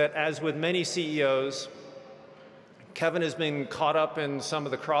noticed that, as with many CEOs, Kevin has been caught up in some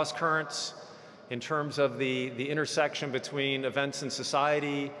of the cross currents in terms of the intersection between events in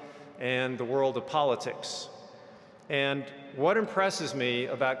society and the world of politics. And what impresses me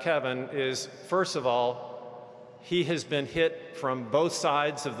about Kevin is, first of all, he has been hit from both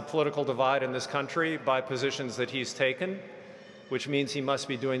sides of the political divide in this country by positions that he's taken, which means he must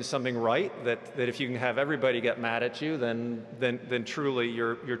be doing something right, that if you can have everybody get mad at you, then truly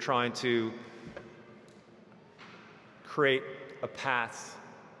you're trying to create a path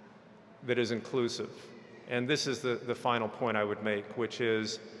that is inclusive. And this is the final point I would make, which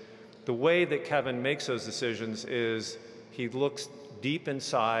is the way that Kevin makes those decisions is he looks deep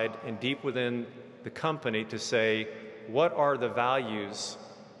inside and deep within the company to say, what are the values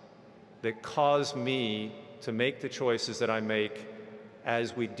that cause me to make the choices that I make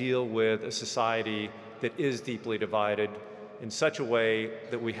as we deal with a society that is deeply divided in such a way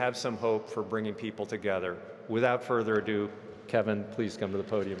that we have some hope for bringing people together. Without further ado, Kevin, please come to the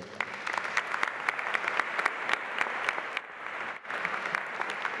podium.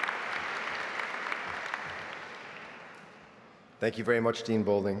 Thank you very much, Dean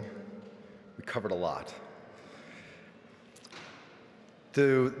Boulding. We covered a lot.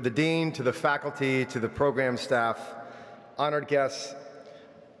 To the dean, to the faculty, to the program staff, honored guests,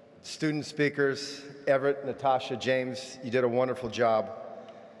 student speakers, Everett, Natasha, James, you did a wonderful job.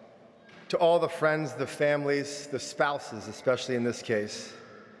 To all the friends, the families, the spouses, especially in this case,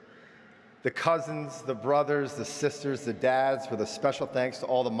 the cousins, the brothers, the sisters, the dads, with a special thanks to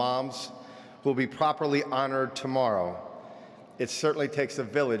all the moms who will be properly honored tomorrow. It certainly takes a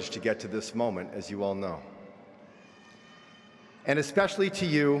village to get to this moment, as you all know. And especially to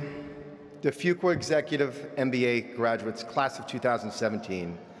you, the Fuqua Executive MBA graduates, class of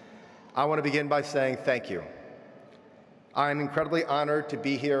 2017, I want to begin by saying thank you. I'm incredibly honored to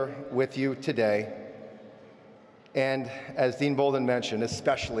be here with you today, and as Dean Boulding mentioned,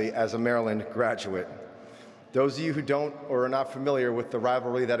 especially as a Maryland graduate. Those of you who don't or are not familiar with the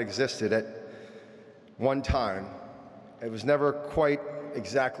rivalry that existed at one time, it was never quite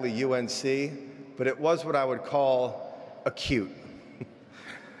exactly UNC, but it was what I would call acute.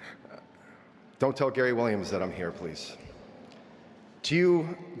 Don't tell Gary Williams that I'm here, please. To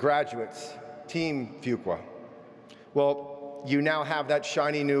you graduates, Team Fuqua, well, you now have that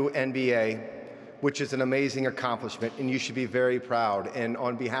shiny new MBA, which is an amazing accomplishment, and you should be very proud. And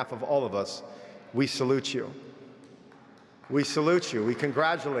on behalf of all of us, we salute you. We salute you. We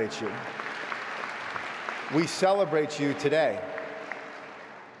congratulate you. We celebrate you today.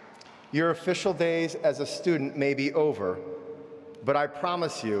 Your official days as a student may be over, but I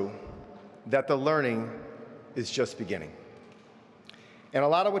promise you that the learning is just beginning. And a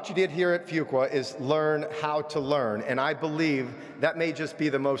lot of what you did here at Fuqua is learn how to learn, and I believe that may just be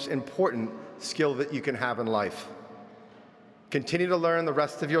the most important skill that you can have in life. Continue to learn the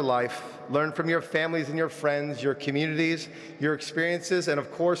rest of your life. Learn from your families and your friends, your communities, your experiences, and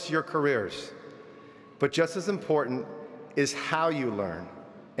of course, your careers. But just as important is how you learn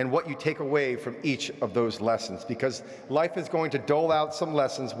and what you take away from each of those lessons, because life is going to dole out some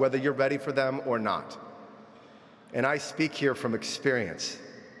lessons whether you're ready for them or not. And I speak here from experience.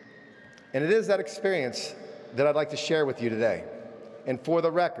 And it is that experience that I'd like to share with you today. And for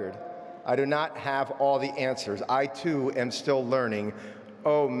the record, I do not have all the answers. I too am still learning.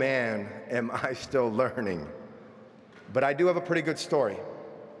 Oh man, am I still learning. But I do have a pretty good story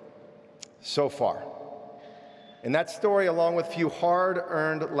so far. And that story, along with a few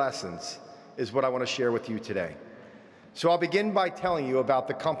hard-earned lessons, is what I want to share with you today. So I'll begin by telling you about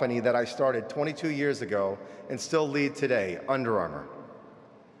the company that I started 22 years ago and still lead today, Under Armour.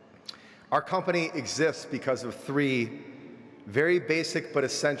 Our company exists because of three very basic but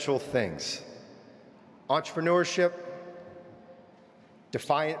essential things: entrepreneurship,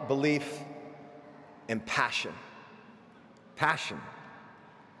 defiant belief, and passion. Passion.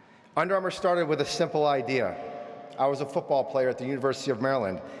 Under Armour started with a simple idea. I was a football player at the University of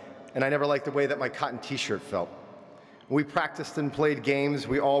Maryland, and I never liked the way that my cotton t-shirt felt. When we practiced and played games,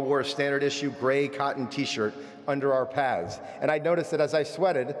 we all wore a standard issue gray cotton t-shirt under our pads. And I noticed that as I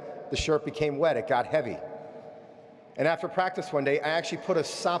sweated, the shirt became wet, it got heavy. And after practice one day, I actually put a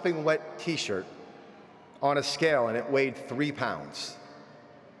sopping wet t-shirt on a scale and it weighed 3 pounds.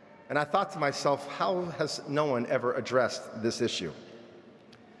 And I thought to myself, how has no one ever addressed this issue?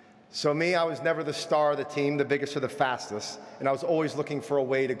 So me, I was never the star of the team, the biggest or the fastest, and I was always looking for a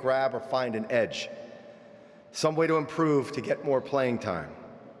way to grab or find an edge, some way to improve to get more playing time.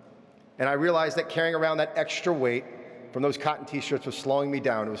 And I realized that carrying around that extra weight from those cotton t-shirts was slowing me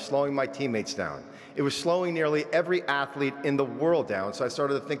down. It was slowing my teammates down. It was slowing nearly every athlete in the world down, so I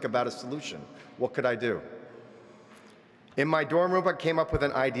started to think about a solution. What could I do? In my dorm room, I came up with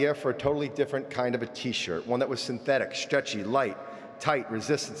an idea for a totally different kind of a t-shirt, one that was synthetic, stretchy, light, tight,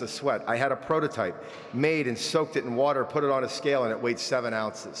 resistant to sweat. I had a prototype, made and soaked it in water, put it on a scale, and it weighed 7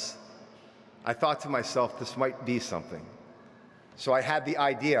 ounces. I thought to myself, this might be something. So I had the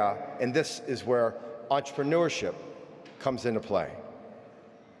idea, and this is where entrepreneurship comes into play.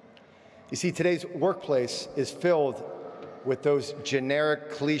 You see, today's workplace is filled with those generic,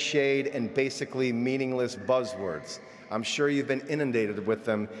 cliched, and basically meaningless buzzwords. I'm sure you've been inundated with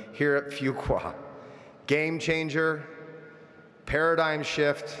them here at Fuqua. Game changer, paradigm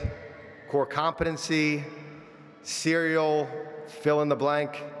shift, core competency, serial, fill in the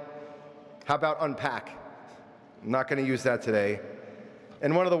blank. How about unpack? I'm not going to use that today.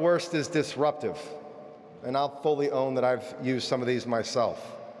 And one of the worst is disruptive. And I'll fully own that I've used some of these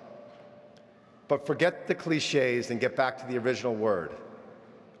myself. But forget the cliches and get back to the original word,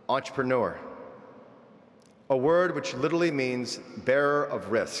 entrepreneur. A word which literally means bearer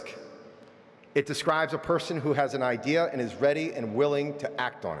of risk. It describes a person who has an idea and is ready and willing to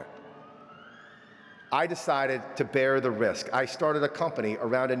act on it. I decided to bear the risk. I started a company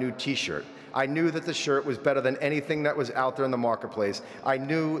around a new t-shirt. I knew that the shirt was better than anything that was out there in the marketplace. I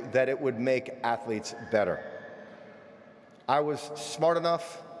knew that it would make athletes better. I was smart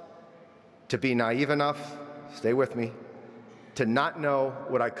enough to be naive enough, stay with me, to not know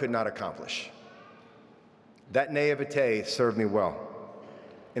what I could not accomplish. That naivete served me well,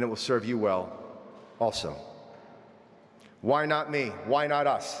 and it will serve you well also. Why not me? Why not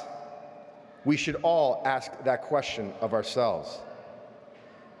us? We should all ask that question of ourselves.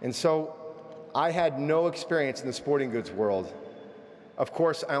 And so I had no experience in the sporting goods world. Of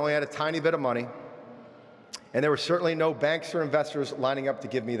course, I only had a tiny bit of money, and there were certainly no banks or investors lining up to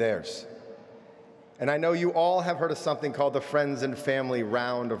give me theirs. And I know you all have heard of something called the Friends and Family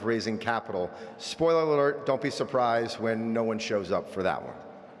round of raising capital. Spoiler alert, don't be surprised when no one shows up for that one.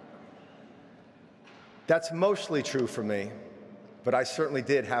 That's mostly true for me, but I certainly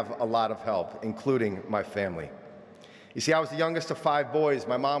did have a lot of help, including my family. You see, I was the youngest of 5 boys.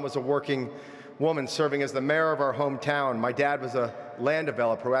 My mom was a working woman serving as the mayor of our hometown. My dad was a land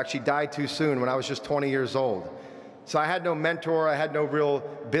developer who actually died too soon when I was just 20 years old. So I had no mentor, I had no real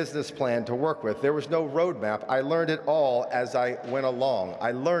business plan to work with. There was no roadmap. I learned it all as I went along.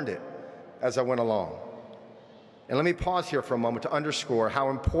 I learned it as I went along. And let me pause here for a moment to underscore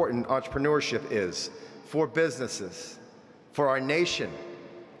how important entrepreneurship is for businesses, for our nation,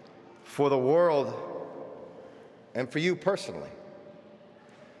 for the world, and for you personally.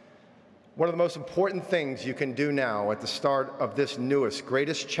 One of the most important things you can do now at the start of this newest,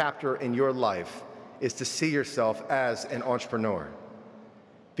 greatest chapter in your life is to see yourself as an entrepreneur.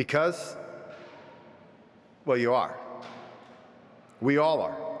 Because, well, you are. We all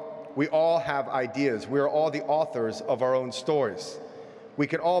are. We all have ideas. We are all the authors of our own stories. We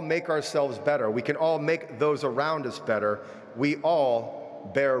can all make ourselves better. We can all make those around us better. We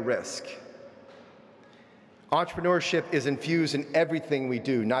all bear risk. Entrepreneurship is infused in everything we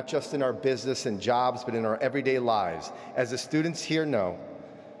do, not just in our business and jobs, but in our everyday lives. As the students here know,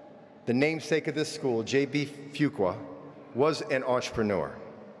 the namesake of this school, J.B. Fuqua, was an entrepreneur.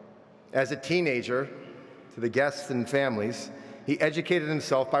 As a teenager, to the guests and families, he educated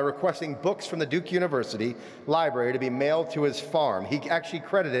himself by requesting books from the Duke University Library to be mailed to his farm. He actually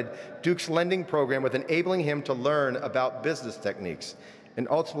credited Duke's lending program with enabling him to learn about business techniques and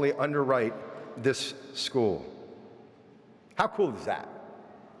ultimately underwrite this school. How cool is that?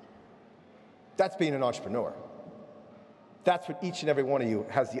 That's being an entrepreneur. That's what each and every one of you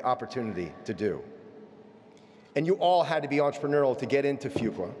has the opportunity to do. And you all had to be entrepreneurial to get into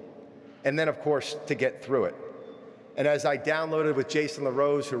Fuqua, and then, of course, to get through it. And as I downloaded with Jason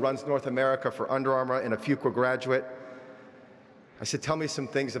LaRose, who runs North America for Under Armour and a Fuqua graduate, I said, tell me some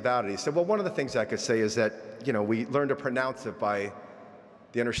things about it. He said, well, one of the things I could say is that, we learned to pronounce it by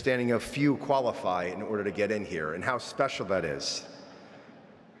the understanding of few qualify in order to get in here and how special that is.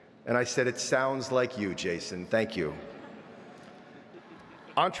 And I said, it sounds like you, Jason. Thank you.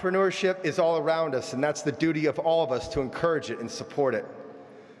 Entrepreneurship is all around us, and that's the duty of all of us to encourage it and support it.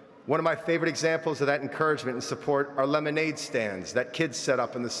 One of my favorite examples of that encouragement and support are lemonade stands that kids set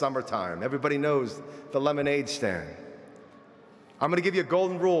up in the summertime. Everybody knows the lemonade stand. I'm going to give you a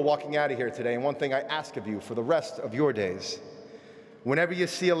golden rule walking out of here today, and one thing I ask of you for the rest of your days. Whenever you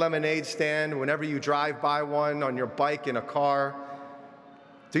see a lemonade stand, whenever you drive by one on your bike, in a car,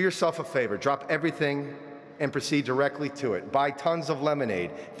 do yourself a favor, drop everything and proceed directly to it. Buy tons of lemonade.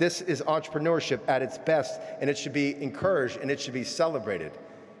 This is entrepreneurship at its best, and it should be encouraged and it should be celebrated.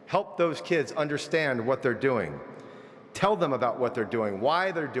 Help those kids understand what they're doing. Tell them about what they're doing,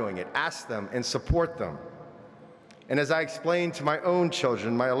 why they're doing it. Ask them and support them. And as I explained to my own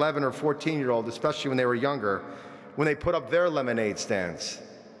children, my 11 or 14-year-old, especially when they were younger, when they put up their lemonade stands,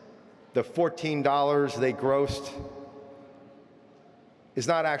 the $14 they grossed is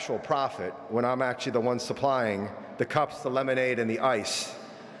not actual profit when I'm actually the one supplying the cups, the lemonade, and the ice.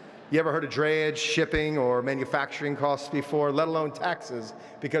 You ever heard of drayage, shipping, or manufacturing costs before, let alone taxes,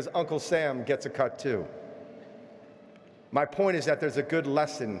 because Uncle Sam gets a cut too. My point is that there's a good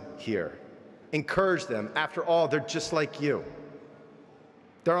lesson here. Encourage them. After all, they're just like you.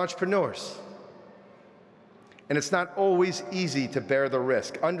 They're entrepreneurs. And it's not always easy to bear the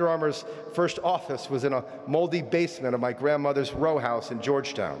risk. Under Armour's first office was in a moldy basement of my grandmother's row house in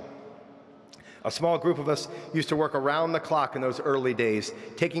Georgetown. A small group of us used to work around the clock in those early days,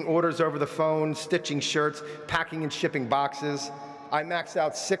 taking orders over the phone, stitching shirts, packing and shipping boxes. I maxed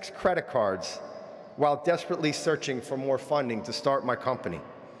out 6 credit cards while desperately searching for more funding to start my company.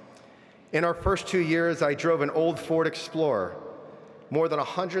 In our first 2 years, I drove an old Ford Explorer more than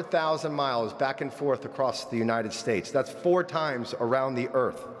 100,000 miles back and forth across the United States. That's 4 times around the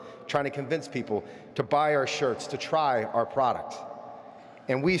earth, trying to convince people to buy our shirts, to try our product.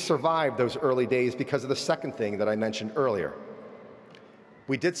 And we survived those early days because of the second thing that I mentioned earlier.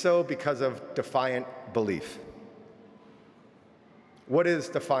 We did so because of defiant belief. What is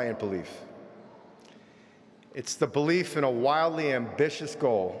defiant belief? It's the belief in a wildly ambitious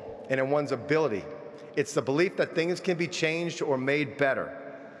goal and in one's ability. It's the belief that things can be changed or made better.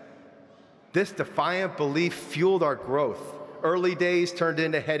 This defiant belief fueled our growth. Early days turned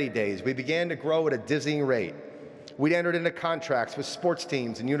into heady days. We began to grow at a dizzying rate. We entered into contracts with sports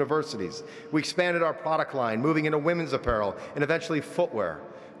teams and universities. We expanded our product line, moving into women's apparel and eventually footwear.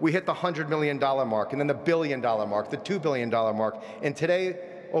 We hit the $100 million mark, and then the $1 billion mark, the $2 billion mark, and today,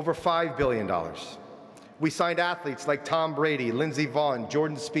 over $5 billion. We signed athletes like Tom Brady, Lindsey Vonn,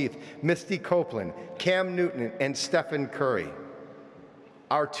 Jordan Spieth, Misty Copeland, Cam Newton, and Stephen Curry.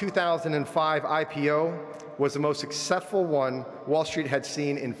 Our 2005 IPO was the most successful one Wall Street had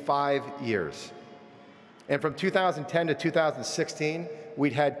seen in 5 years. And from 2010 to 2016,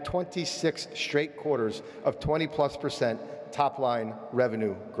 we'd had 26 straight quarters of 20+% top-line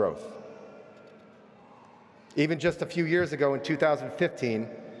revenue growth. Even just a few years ago in 2015,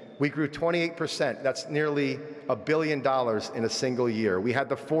 we grew 28%. That's nearly $1 billion in a single year. We had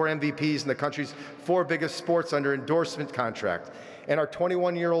the 4 MVPs in the country's 4 biggest sports under endorsement contract. And our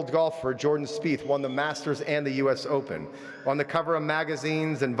 21-year-old golfer, Jordan Spieth, won the Masters and the US Open. On the cover of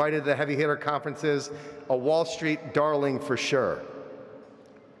magazines, invited to the heavy hitter conferences, a Wall Street darling for sure.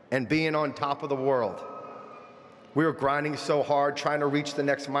 And being on top of the world. We were grinding so hard, trying to reach the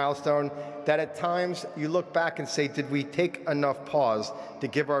next milestone, that at times you look back and say, did we take enough pause to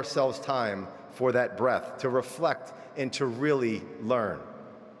give ourselves time for that breath, to reflect and to really learn?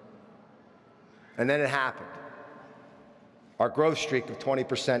 And then it happened. Our growth streak of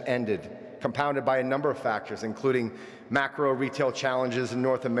 20% ended, compounded by a number of factors, including macro retail challenges in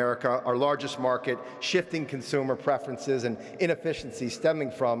North America, our largest market, shifting consumer preferences, and inefficiencies stemming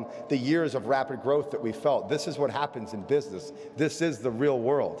from the years of rapid growth that we felt. This is what happens in business. This is the real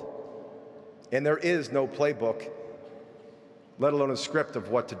world. And there is no playbook, let alone a script of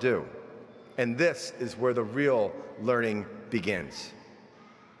what to do. And this is where the real learning begins.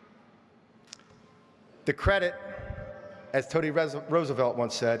 The credit, as Teddy Roosevelt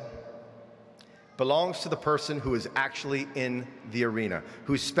once said, belongs to the person who is actually in the arena,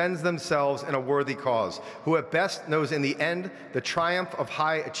 who spends themselves in a worthy cause, who at best knows in the end the triumph of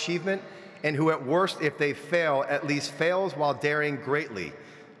high achievement, and who at worst, if they fail, at least fails while daring greatly,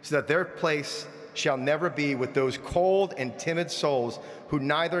 so that their place shall never be with those cold and timid souls who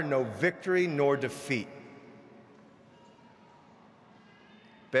neither know victory nor defeat.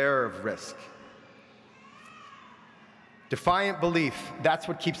 Bearer of risk. Defiant belief, that's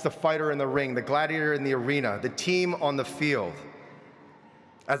what keeps the fighter in the ring, the gladiator in the arena, the team on the field.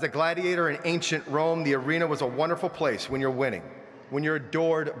 As a gladiator in ancient Rome, the arena was a wonderful place when you're winning, when you're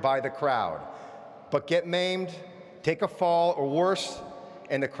adored by the crowd. But get maimed, take a fall, or worse,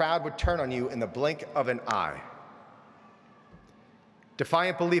 and the crowd would turn on you in the blink of an eye.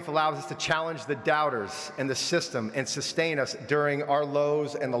 Defiant belief allows us to challenge the doubters and the system and sustain us during our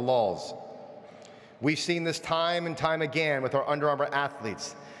lows and the lulls. We've seen this time and time again with our Under Armour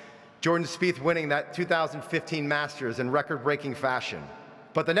athletes. Jordan Spieth winning that 2015 Masters in record-breaking fashion.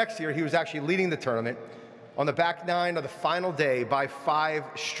 But the next year, he was actually leading the tournament on the back nine of the final day by 5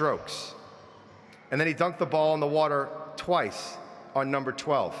 strokes. And then he dunked the ball in the water twice on number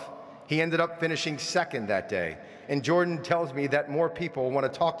 12. He ended up finishing second that day. And Jordan tells me that more people want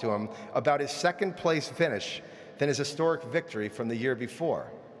to talk to him about his second-place finish than his historic victory from the year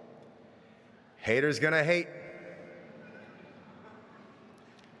before. Haters gonna hate.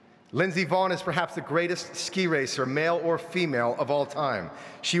 Lindsey Vonn is perhaps the greatest ski racer, male or female, of all time.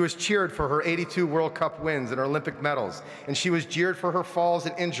 She was cheered for her 82 World Cup wins and her Olympic medals, and she was jeered for her falls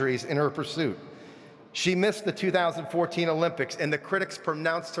and injuries in her pursuit. She missed the 2014 Olympics, and the critics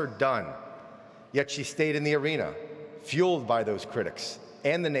pronounced her done. Yet she stayed in the arena, fueled by those critics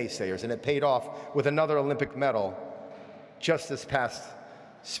and the naysayers, and it paid off with another Olympic medal just this past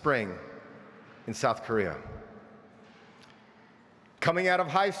spring in South Korea. Coming out of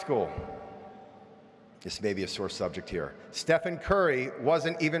high school, this may be a sore subject here, Stephen Curry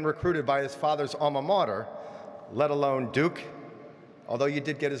wasn't even recruited by his father's alma mater, let alone Duke, although you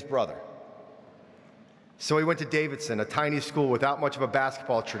did get his brother. So he went to Davidson, a tiny school without much of a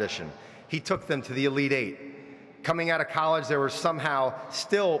basketball tradition. He took them to the Elite Eight. Coming out of college, there were somehow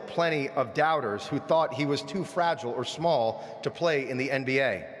still plenty of doubters who thought he was too fragile or small to play in the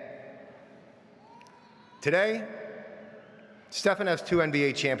NBA. Today, Stephen has 2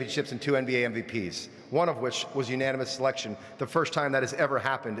 NBA championships and 2 NBA MVPs, one of which was unanimous selection, the first time that has ever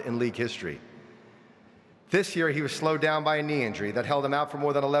happened in league history. This year, he was slowed down by a knee injury that held him out for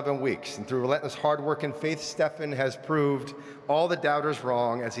more than 11 weeks. And through relentless hard work and faith, Stephen has proved all the doubters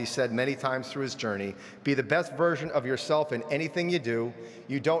wrong, as he said many times through his journey. Be the best version of yourself in anything you do.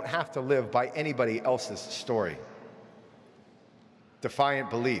 You don't have to live by anybody else's story. Defiant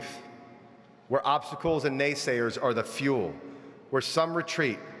belief. Where obstacles and naysayers are the fuel, where some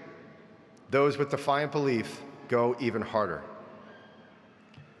retreat, those with defiant belief go even harder.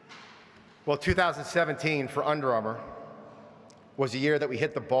 Well, 2017 for Under Armour was a year that we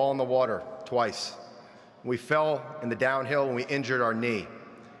hit the ball in the water twice. We fell in the downhill and we injured our knee.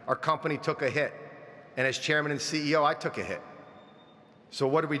 Our company took a hit, and as chairman and CEO, I took a hit. So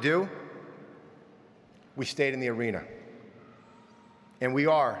what did we do? We stayed in the arena. And we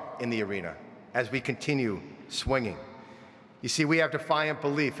are in the arena as we continue swinging. You see, we have defiant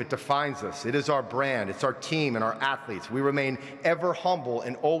belief. It defines us. It is our brand. It's our team and our athletes. We remain ever humble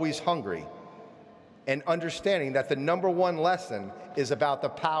and always hungry, and understanding that the #1 lesson is about the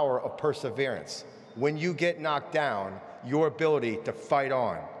power of perseverance. When you get knocked down, your ability to fight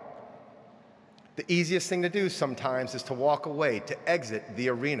on. The easiest thing to do sometimes is to walk away, to exit the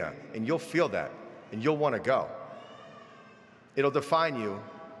arena, and you'll feel that, and you'll want to go. It'll define you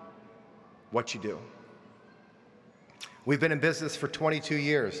what you do. We've been in business for 22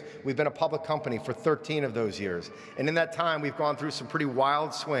 years. We've been a public company for 13 of those years. And in that time, we've gone through some pretty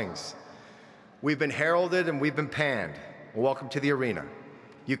wild swings. We've been heralded and we've been panned. Well, welcome to the arena.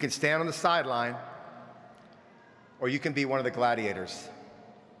 You can stand on the sideline, or you can be one of the gladiators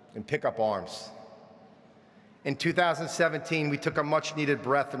and pick up arms. In 2017, we took a much-needed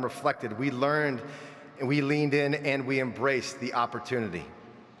breath and reflected. We learned, and we leaned in, and we embraced the opportunity.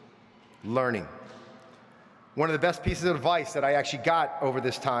 Learning. One of the best pieces of advice that I actually got over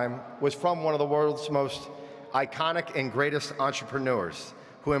this time was from one of the world's most iconic and greatest entrepreneurs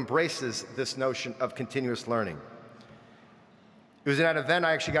who embraces this notion of continuous learning. It was at an event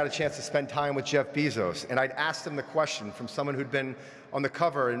I actually got a chance to spend time with Jeff Bezos, and I'd asked him the question from someone who'd been on the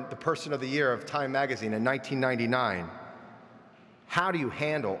cover and the Person of the Year of Time magazine in 1999, how do you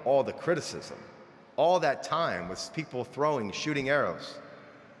handle all the criticism, all that time with people shooting arrows?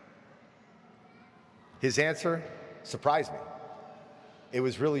 His answer surprised me. It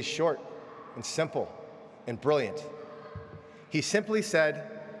was really short and simple and brilliant. He simply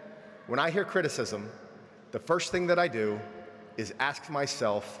said, when I hear criticism, the first thing that I do is ask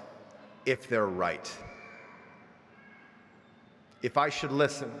myself if they're right, if I should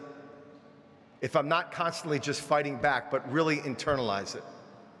listen, if I'm not constantly just fighting back, but really internalize it.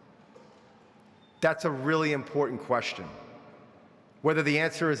 That's a really important question. Whether the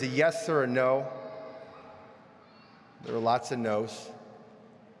answer is a yes or a no, there are lots of no's,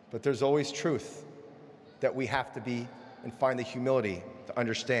 but there's always truth that we have to be and find the humility to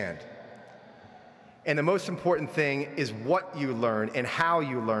understand. And the most important thing is what you learn and how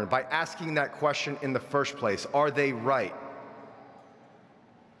you learn by asking that question in the first place. Are they right?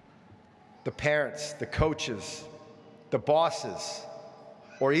 The parents, the coaches, the bosses,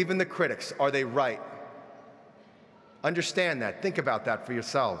 or even the critics, are they right? Understand that. Think about that for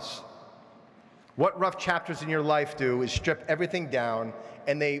yourselves. What rough chapters in your life do is strip everything down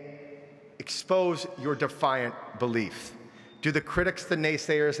and they expose your defiant belief. Do the critics, the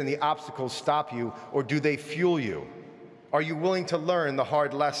naysayers, and the obstacles stop you, or do they fuel you? Are you willing to learn the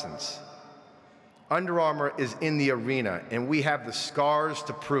hard lessons? Under Armour is in the arena, and we have the scars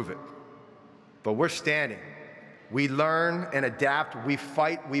to prove it. But we're standing. We learn and adapt. We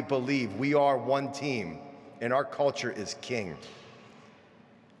fight. We believe. We are one team, and our culture is king.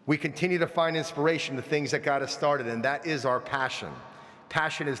 We continue to find inspiration in the things that got us started, and that is our passion.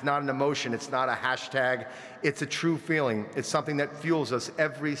 Passion is not an emotion, it's not a hashtag, it's a true feeling. It's something that fuels us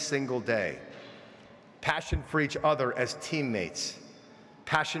every single day. Passion for each other as teammates.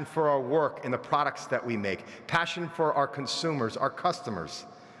 Passion for our work and the products that we make. Passion for our consumers, our customers,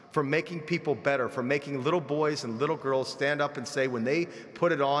 for making people better, for making little boys and little girls stand up and say when they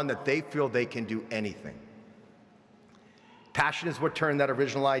put it on that they feel they can do anything. Passion is what turned that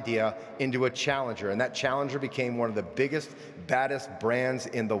original idea into a challenger, and that challenger became one of the biggest, baddest brands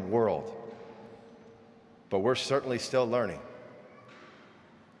in the world. But we're certainly still learning.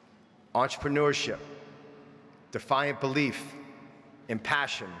 Entrepreneurship, defiant belief, and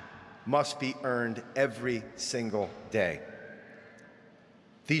passion must be earned every single day.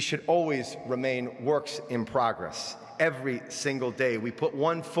 These should always remain works in progress. Every single day. We put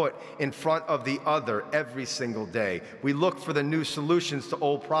one foot in front of the other every single day. We look for the new solutions to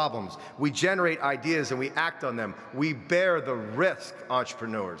old problems. We generate ideas and we act on them. We bear the risk,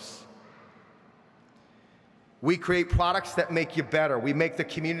 entrepreneurs. We create products that make you better. We make the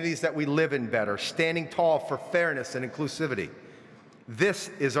communities that we live in better, standing tall for fairness and inclusivity. This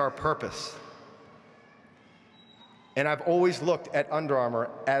is our purpose. And I've always looked at Under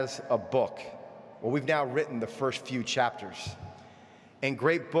Armour as a book. Well, we've now written the first few chapters. And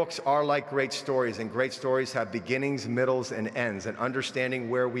great books are like great stories, and great stories have beginnings, middles, and ends, and understanding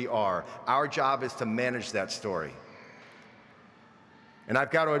where we are. Our job is to manage that story. And I've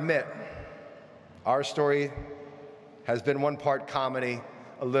got to admit, our story has been one part comedy,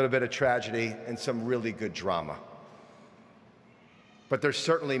 a little bit of tragedy, and some really good drama. But there's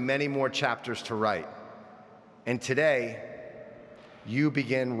certainly many more chapters to write. And today, you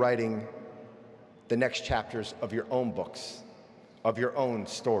begin writing the next chapters of your own books, of your own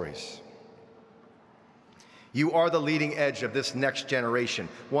stories. You are the leading edge of this next generation,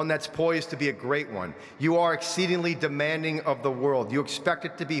 one that's poised to be a great one. You are exceedingly demanding of the world. You expect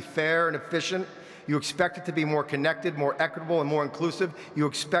it to be fair and efficient. You expect it to be more connected, more equitable, and more inclusive. You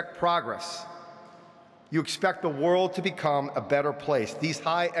expect progress. You expect the world to become a better place. These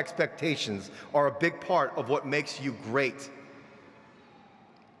high expectations are a big part of what makes you great.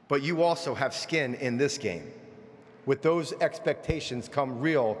 But you also have skin in this game. With those expectations come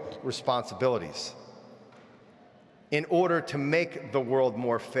real responsibilities. In order to make the world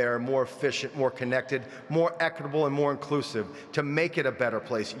more fair, more efficient, more connected, more equitable, and more inclusive, to make it a better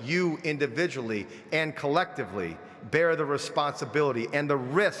place, you individually and collectively bear the responsibility and the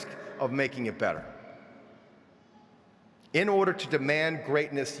risk of making it better. In order to demand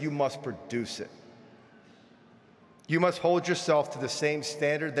greatness, you must produce it. You must hold yourself to the same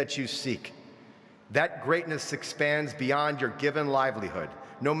standard that you seek. That greatness expands beyond your given livelihood,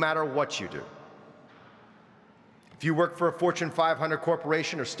 no matter what you do. If you work for a Fortune 500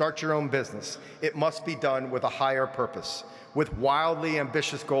 corporation or start your own business, it must be done with a higher purpose, with wildly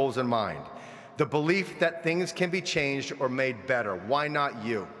ambitious goals in mind. The belief that things can be changed or made better. Why not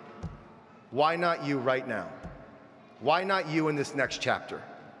you? Why not you right now? Why not you in this next chapter?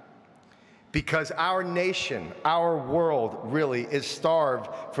 Because our nation, our world really is starved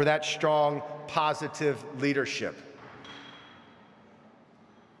for that strong, positive leadership.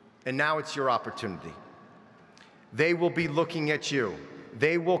 And now it's your opportunity. They will be looking at you.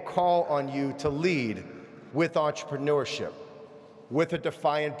 They will call on you to lead with entrepreneurship, with a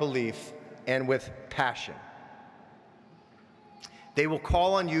defiant belief, and with passion. They will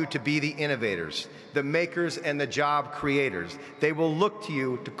call on you to be the innovators, the makers and the job creators. They will look to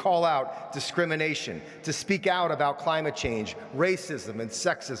you to call out discrimination, to speak out about climate change, racism, and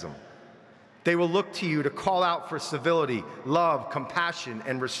sexism. They will look to you to call out for civility, love, compassion,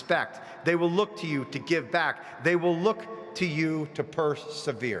 and respect. They will look to you to give back. They will look to you to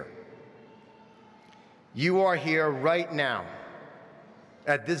persevere. You are here right now.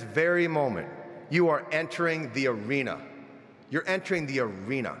 At this very moment, you are entering the arena. You're entering the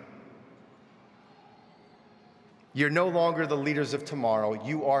arena. You're no longer the leaders of tomorrow.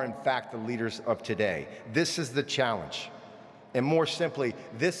 You are, in fact, the leaders of today. This is the challenge. And more simply,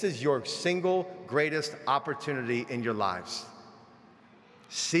 this is your single greatest opportunity in your lives.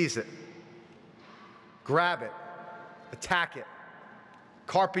 Seize it. Grab it. Attack it.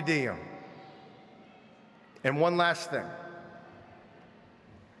 Carpe diem. And one last thing.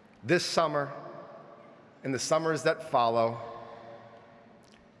 This summer, and the summers that follow,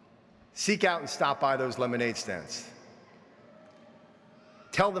 seek out and stop by those lemonade stands.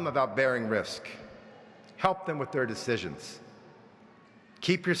 Tell them about bearing risk. Help them with their decisions.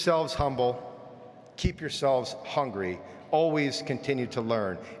 Keep yourselves humble. Keep yourselves hungry. Always continue to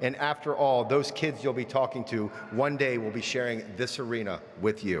learn. And after all, those kids you'll be talking to one day will be sharing this arena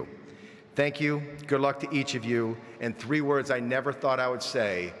with you. Thank you. Good luck to each of you. And 3 words I never thought I would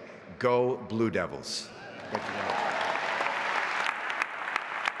say: go Blue Devils. Thank you very much.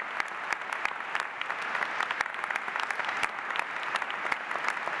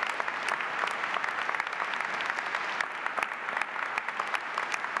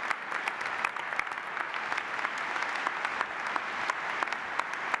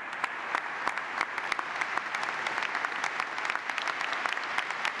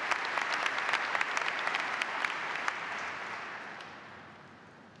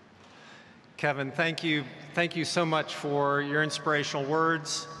 Kevin, thank you so much for your inspirational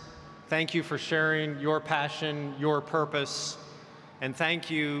words. Thank you for sharing your passion, your purpose, and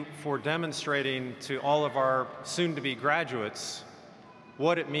thank you for demonstrating to all of our soon-to-be graduates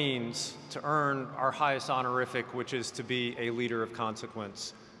what it means to earn our highest honorific, which is to be a leader of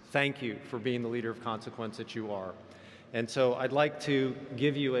consequence. Thank you for being the leader of consequence that you are. And so I'd like to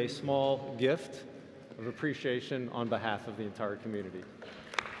give you a small gift of appreciation on behalf of the entire community.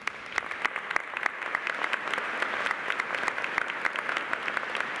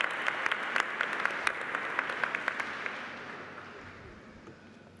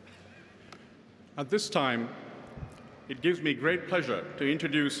 At this time, it gives me great pleasure to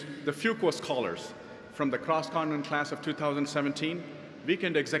introduce the Fuqua Scholars from the Cross-Continent Class of 2017,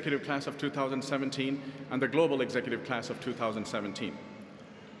 Weekend Executive Class of 2017, and the Global Executive Class of 2017.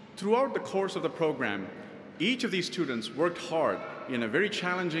 Throughout the course of the program, each of these students worked hard in a very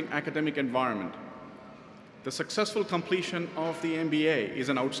challenging academic environment. The successful completion of the MBA is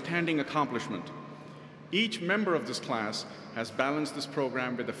an outstanding accomplishment. Each member of this class has balanced this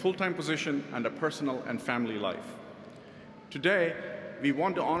program with a full-time position and a personal and family life. Today, we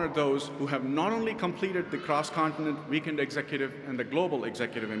want to honor those who have not only completed the Cross-Continent Weekend Executive and the Global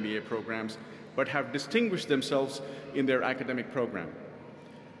Executive MBA programs, but have distinguished themselves in their academic program.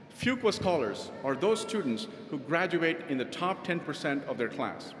 Fuqua Scholars are those students who graduate in the top 10% of their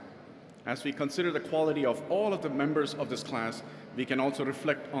class. As we consider the quality of all of the members of this class, we can also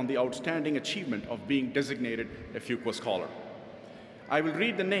reflect on the outstanding achievement of being designated a Fuqua Scholar. I will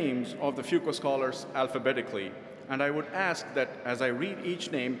read the names of the Fuqua Scholars alphabetically, and I would ask that as I read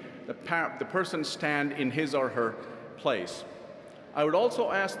each name, the person stand in his or her place. I would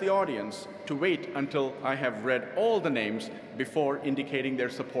also ask the audience to wait until I have read all the names before indicating their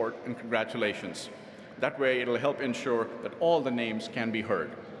support and congratulations. That way, it'll help ensure that all the names can be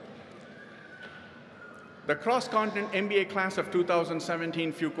heard. The Cross-Continent MBA Class of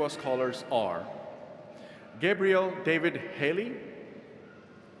 2017 Fuqua Scholars are Gabriel David Haley,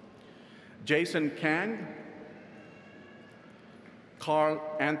 Jason Kang, Carl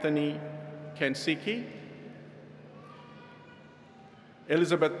Anthony Kensiki,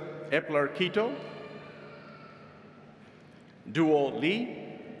 Elizabeth Epler-Quito, Duo Lee,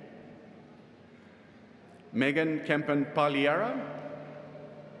 Megan Kempen-Paliara,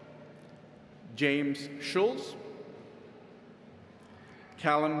 James Schulz,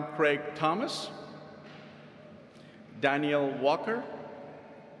 Callum Craig Thomas, Daniel Walker,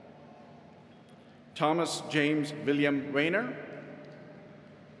 Thomas James William Weiner,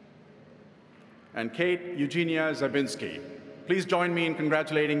 and Kate Eugenia Zabinski. Please join me in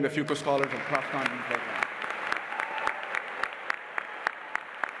congratulating the Fuqua Scholars of Cross-Continent Program.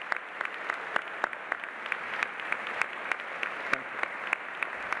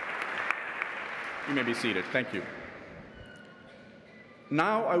 You may be seated. Thank you.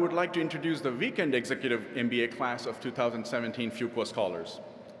 Now I would like to introduce the Weekend Executive MBA class of 2017 Fuqua Scholars.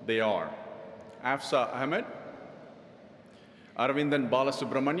 They are Afsa Ahmed, Aravindan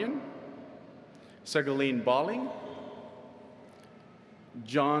Balasubramanian, Sagaleen Balling,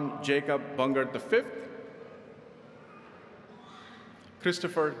 John Jacob Bungard V,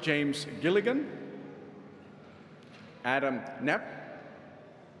 Christopher James Gilligan, Adam Knapp,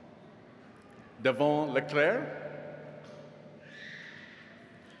 Devon Leclerc,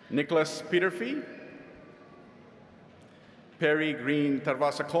 Nicholas Peterfee, Perry Green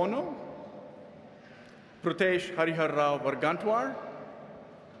Tarvasakono, Prutesh Harihar Rao Vargantwar,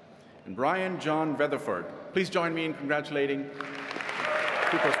 and Brian John Weatherford. Please join me in congratulating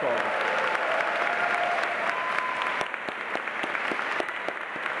Fuqua Scholars.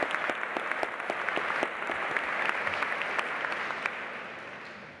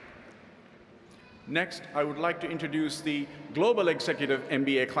 Next, I would like to introduce the Global Executive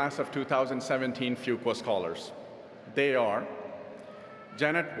MBA Class of 2017 Fuqua Scholars. They are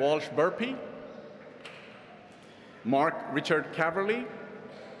Janet Walsh-Burpee, Mark Richard Caverly,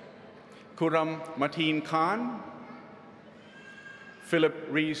 Kuram Mateen Khan, Philip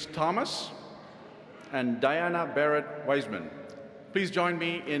Rees-Thomas, and Diana Barrett Wiseman. Please join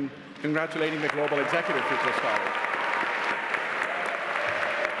me in congratulating the Global Executive Fuqua Scholars.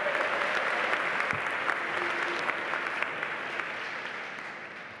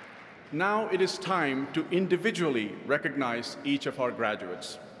 Now it is time to individually recognize each of our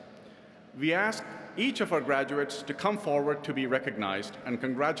graduates. We ask each of our graduates to come forward to be recognized and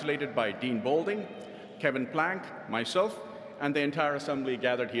congratulated by Dean Boulding, Kevin Plank, myself, and the entire assembly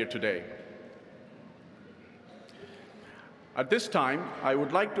gathered here today. At this time, I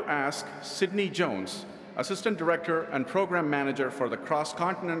would like to ask Sydney Jones, Assistant Director and Program Manager for the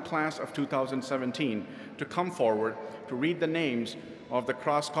Cross-Continent Class of 2017, to come forward to read the names of the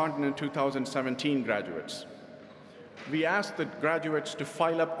Cross-Continent 2017 graduates. We ask the graduates to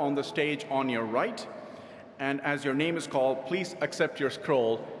file up on the stage on your right, and as your name is called, please accept your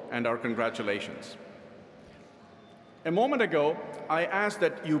scroll and our congratulations. A moment ago, I asked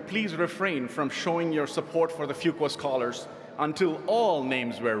that you please refrain from showing your support for the Fuqua Scholars until all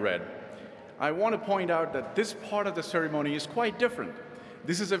names were read. I want to point out that this part of the ceremony is quite different.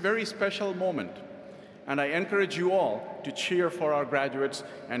 This is a very special moment, and I encourage you all to cheer for our graduates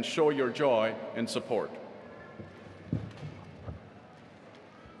and show your joy and support.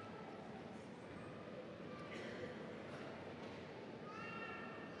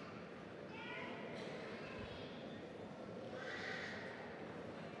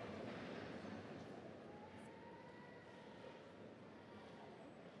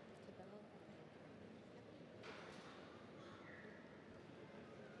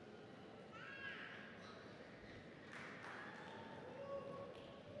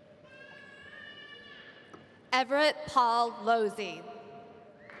 Everett Paul Losey.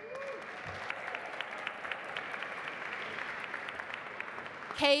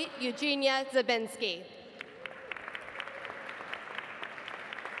 Kate Eugenia Zabinski.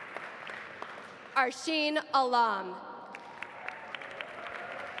 Arshin Alam.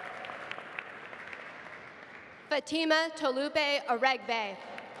 Fatima Tolupe Aregbe.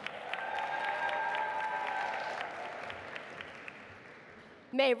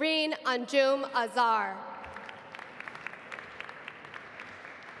 Mayreen Anjum Azar.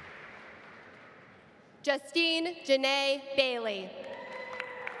 Justine Janae Bailey.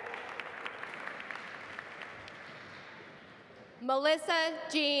 Melissa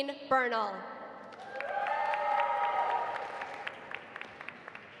Jean Bernal.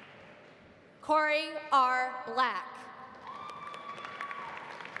 Corey R. Black.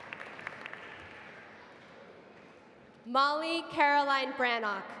 Molly Caroline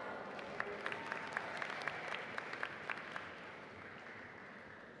Brannock.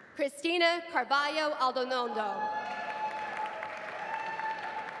 Cristina Carballo Aldonondo.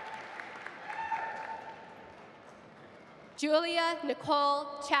 Julia Nicole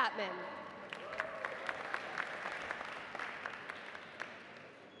Chapman.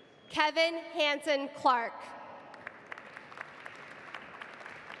 Kevin Hansen Clark.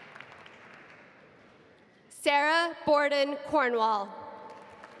 Sarah Borden Cornwall.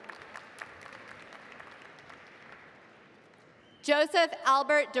 Joseph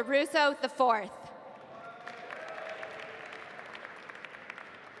Albert DeRusso IV.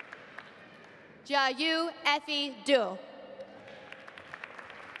 Jayu Effie Du.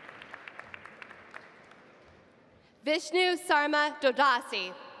 Vishnu Sarma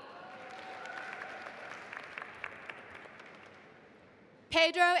Dodasi.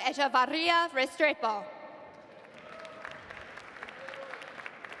 Pedro Echevarria Restrepo.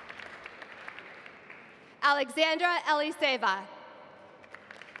 Alexandra Eliseva.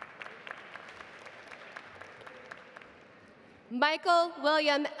 Michael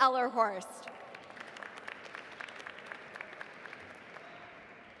William Ellerhorst.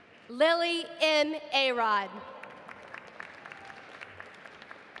 Lily M. Arod.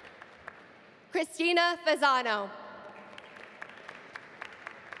 Christina Fasano.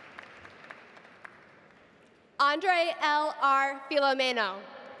 Andre L. R. Filomeno.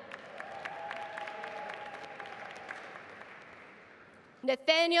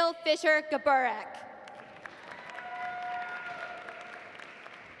 Nathaniel Fisher Gaburek.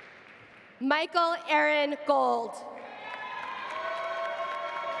 Michael Aaron Gold.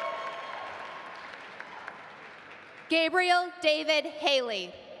 Gabriel David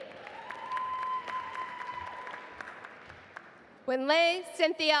Haley. Wenlei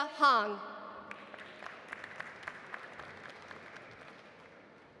Cynthia Hong.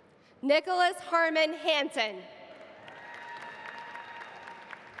 Nicholas Harmon Hansen.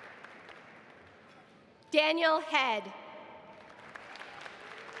 Daniel Head.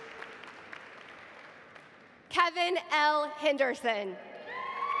 Kevin L. Henderson.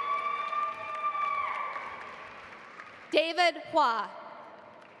 David Hua.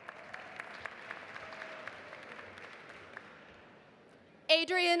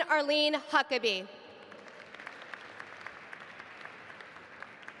 Adrian Arlene Huckabee.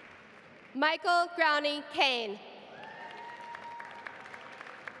 Michael Growney Kane.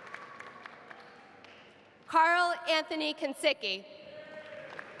 Carl Anthony Konsicki.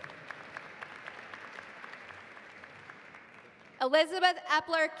 Elizabeth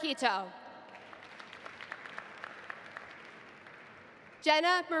Epler Quito.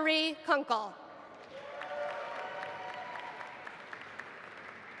 Jenna Marie Kunkel.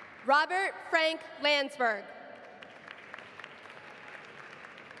 Robert Frank Landsberg.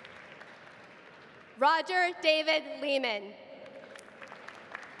 Roger David Lehman.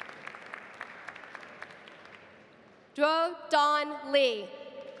 Duo Don Lee.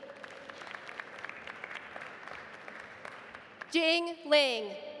 Jing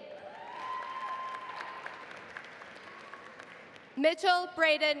Ling. Mitchell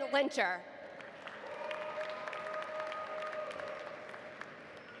Braden Lyncher.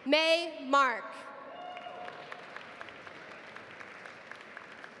 May Mark.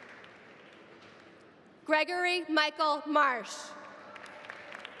 Gregory Michael Marsh.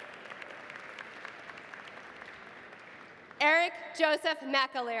 Eric Joseph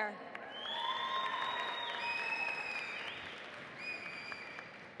McAleer.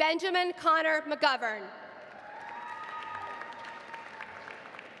 Benjamin Connor McGovern.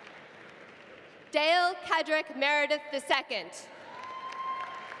 Dale Kedrick Meredith II.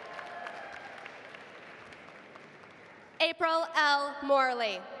 April L.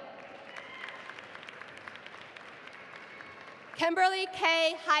 Morley. Kimberly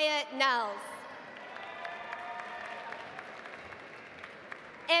K. Hyatt Nels.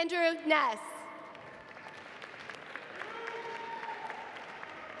 Andrew Ness.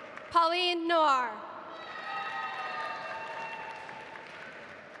 Pauline Noir.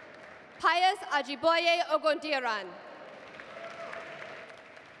 Pius Ajiboye Ogondiran.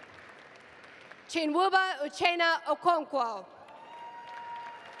 Chinwuba Uchena Okonkwo.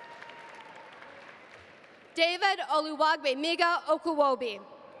 David Oluwagbe Miga Okuwobi.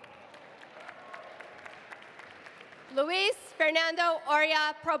 Luis Fernando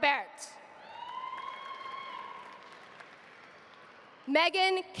Oria Probert.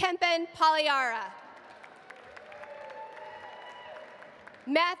 Megan Kempen Paliara.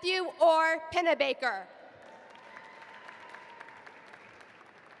 Matthew Orr Pennebaker.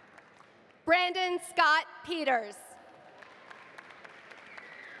 Brandon Scott Peters.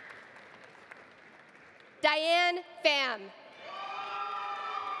 Diane Pham.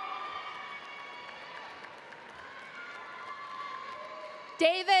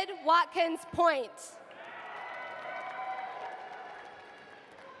 David Watkins Point.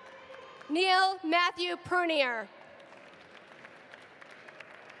 Neil Matthew Prunier.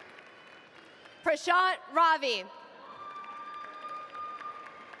 Prashant Ravi.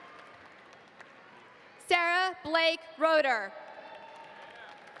 Sarah Blake Roeder.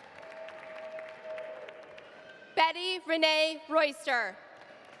 Betty Renee Royster.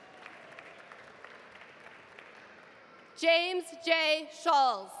 James J.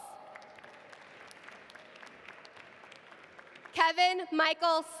 Scholes. Kevin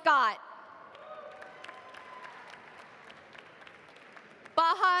Michael Scott.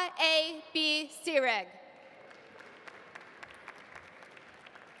 Baha A. B. Sirig.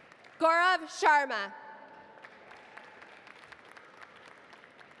 Gaurav Sharma.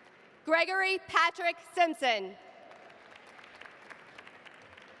 Gregory Patrick Simpson.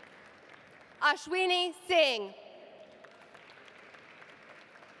 Ashwini Singh.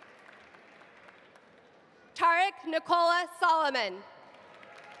 Tariq Nicola Solomon.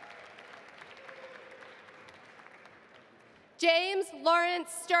 James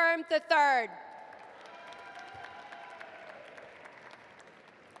Lawrence Sturm III.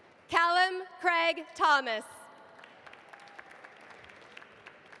 Callum Craig Thomas.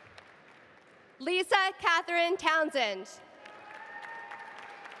 Lisa Catherine Townsend.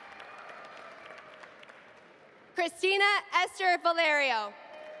 Christina Esther Valerio.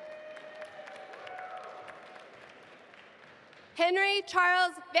 Henry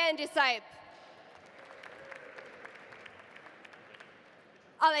Charles Van de Sype.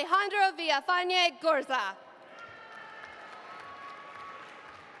 Alejandro Villafañe Gorza.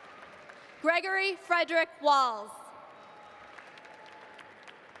 Gregory Frederick Walls.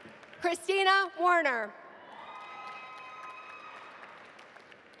 Christina Warner.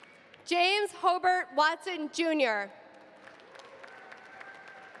 James Hobart Watson Jr.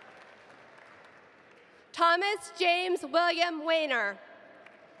 Thomas James William Wayner.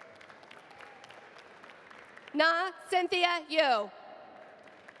 Na Cynthia Yu.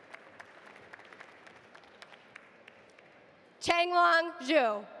 Changlong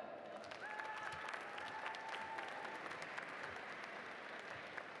Zhu.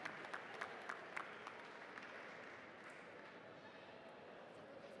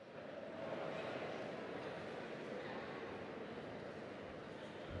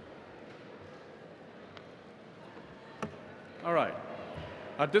 All right.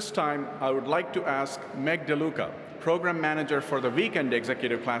 At this time, I would like to ask Meg DeLuca, Program Manager for the Weekend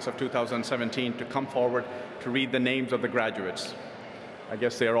Executive Class of 2017, to come forward to read the names of the graduates. I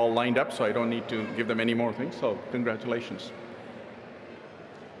guess they are all lined up, so I don't need to give them any more things, so congratulations.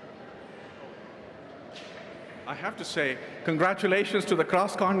 I have to say, congratulations to the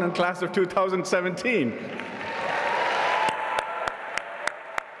Cross-Continent Class of 2017.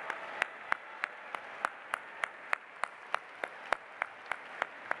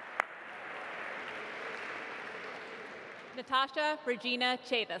 Natasha Regina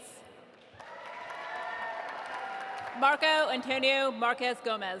Chavis. Marco Antonio Marquez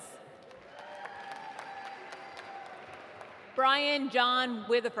Gomez. Brian John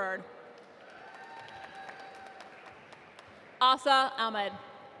Witherford. Asa Ahmed.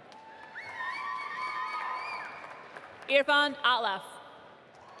 Irfan Atlaf.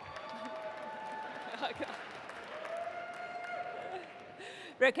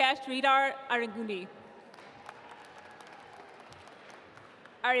 Rakesh Sridhar Arangundi.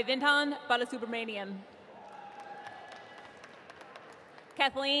 Arivintan Balasubramanian.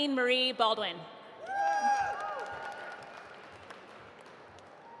 Kathleen Marie Baldwin.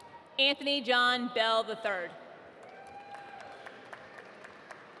 Anthony John Bell III.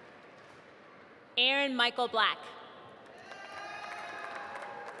 Aaron Michael Black.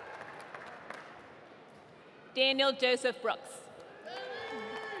 Daniel Joseph Brooks.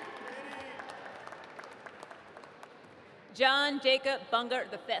 John Jacob Bunger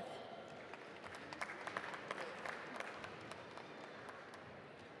V.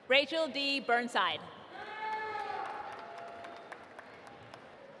 Rachel D. Burnside.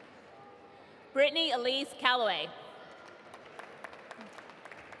 Brittany Elise Calloway.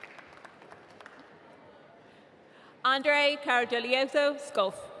 Andre Cardilioso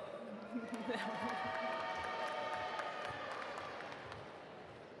Scoff.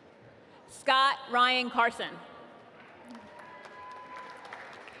 Scott Ryan Carson.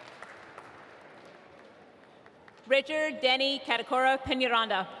 Richard Denny Katakora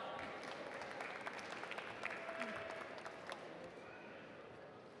Peñaranda.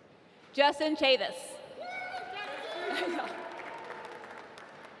 Justin Chavis.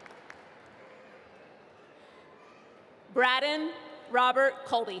 Braden Robert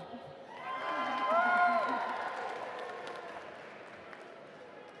Colby.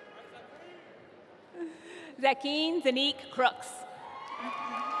 Zakeen Zanik Crooks.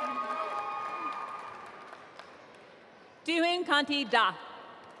 Duhin Kanti Da.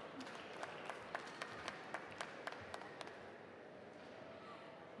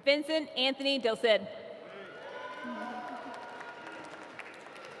 Vincent Anthony Dilcid.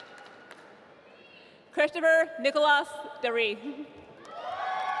 Christopher Nicholas Dari.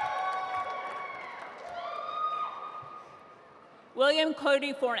 William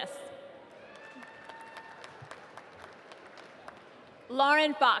Cody Fornes.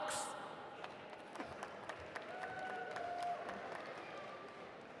 Lauren Fox.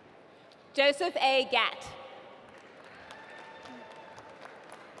 Joseph A. Gatt.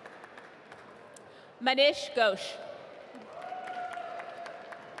 Manish Ghosh.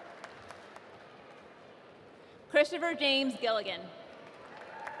 Christopher James Gilligan.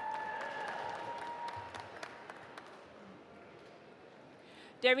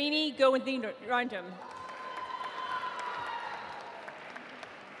 Darini Govindranjam.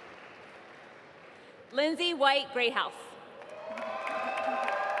 Lindsay White Greyhouse.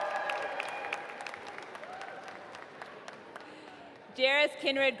 Jairus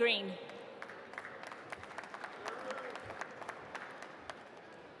Kinred Green.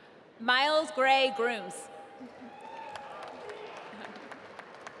 Miles Gray Grooms.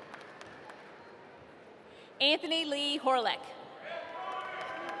 Anthony Lee Horlick.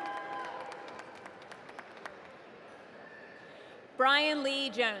 Brian Lee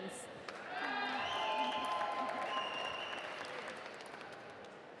Jones.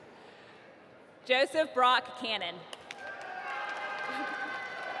 Joseph Brock Cannon.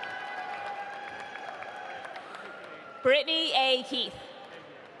 Brittany A. Keith.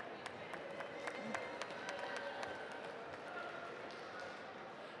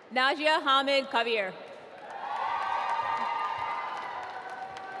 Najia Hamid Kabir.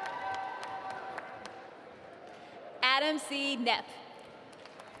 Adam C. Nepp.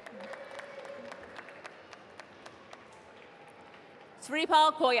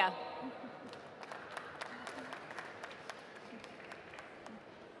 Sripal Koya.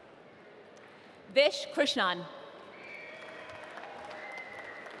 Vish Krishnan.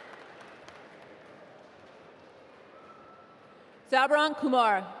 Sabran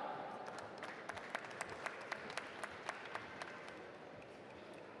Kumar.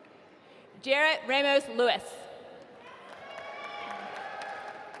 Jarrett Ramos Lewis.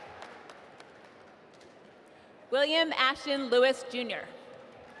 William Ashton Lewis, Jr.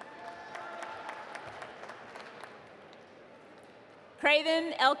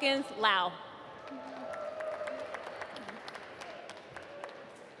 Craven Elkins Lau.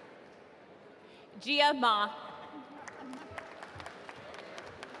 Gia Ma.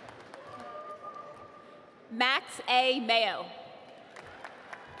 Max A. Mayo.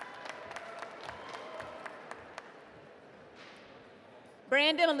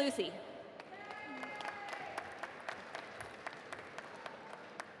 Brandon Malusi.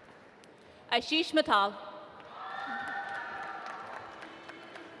 Ashish Mittal.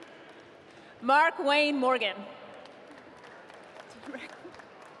 Mark Wayne Morgan.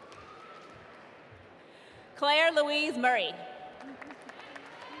 Claire Louise Murray.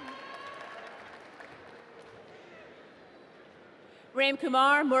 Ram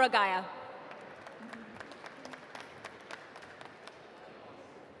Kumar Muragaya.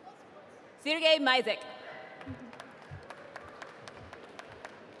 Sergey Mizek.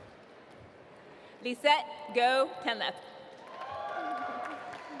 Lisette Go Tenleth.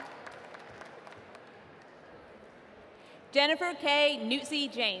 Jennifer K. Newtsy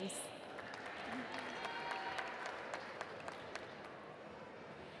James.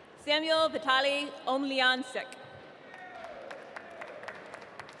 Samuel Vitali Omliansik.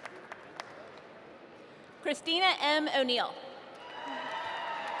 Christina M. O'Neill.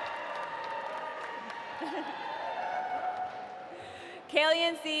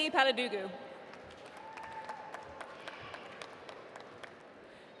 Kalian C. Paladugu.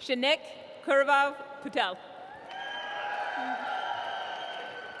 Shanik Kurvav Patel.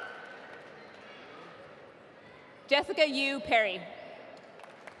 Jessica U. Perry.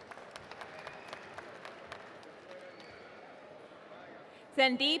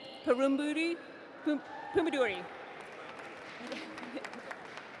 Sandeep Pumaduri.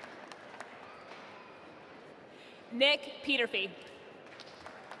 Nick Peterfee.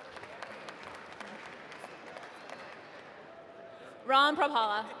 Ron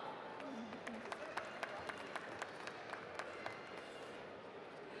Prabhala.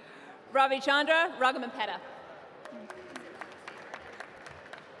 Ravichandra Ragamampeta.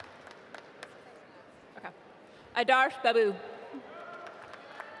 Okay. Adarsh Babu.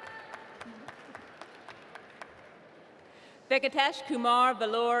 Venkatesh Kumar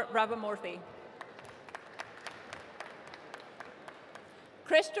Valor Ravamurthy.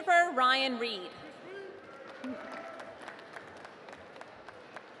 Christopher Ryan Reed.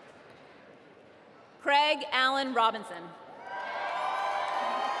 Craig Allen Robinson.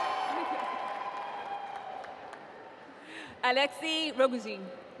 Alexei Rogozin.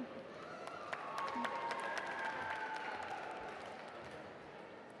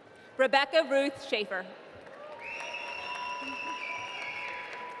 Rebecca Ruth Schaefer.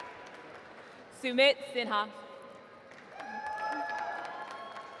 Sumit Sinha.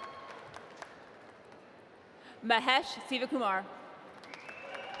 Mahesh Sivakumar.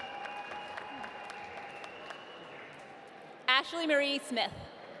 Ashley Marie Smith.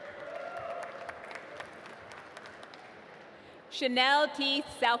 Chanel T.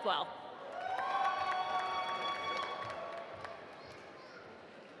 Southwell.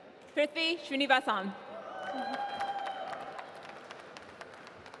 Prithvi Srinivasan.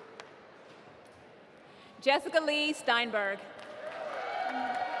 Jessica Lee Steinberg.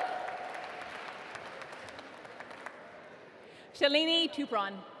 Shalini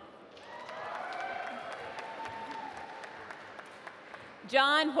Tupron.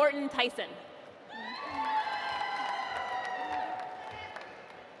 John Horton Tyson.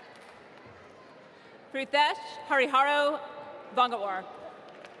 Pritesh Hariharo Vangawar.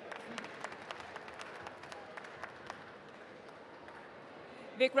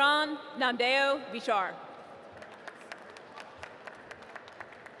 Vikram Namdeo Vishar.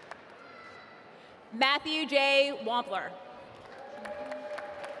 Matthew J. Wampler.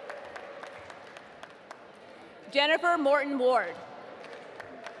 Jennifer Morton Ward.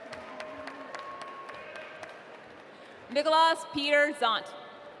 Nicholas Peter Zont.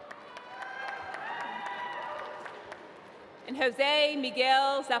 And Jose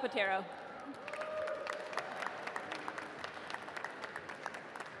Miguel Zapatero.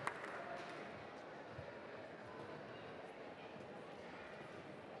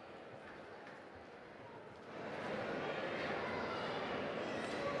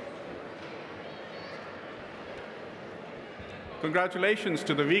 Congratulations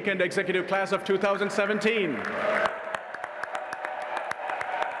to the Weekend Executive Class of 2017.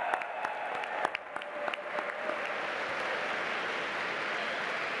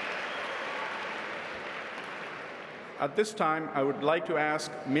 At this time, I would like to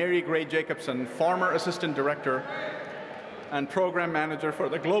ask Mary Gray Jacobson, former Assistant Director and Program Manager for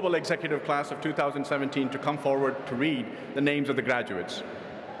the Global Executive Class of 2017, to come forward to read the names of the graduates.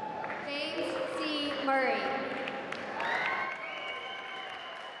 James C. Murray.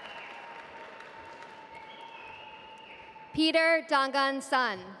 Peter Dongan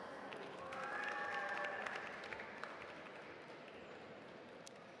Sun.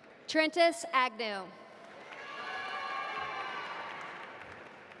 Trentus Agnew.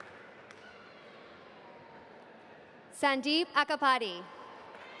 Sandeep Akapati.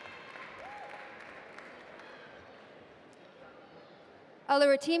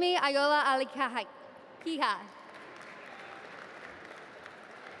 Oluwatimi Ayola Alikiha.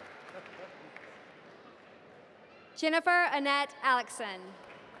 Jennifer Annette Alexson.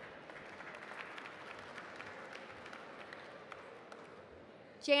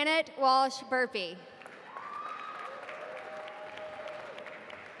 Janet Walsh Burpee.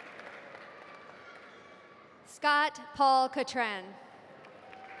 Scott Paul Cotren.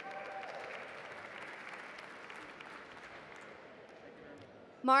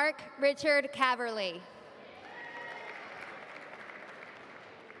 Mark Richard Caverly.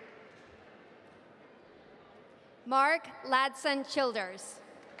 Mark Ladson Childers.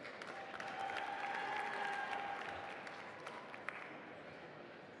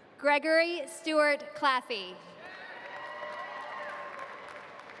 Gregory Stewart Claffey.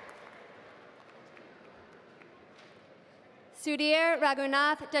 Sudhir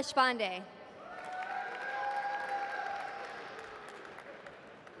Raghunath Deshpande.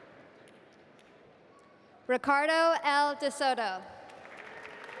 Ricardo L. De Soto.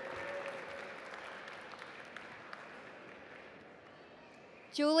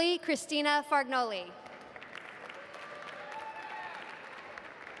 Julie Christina Fargnoli.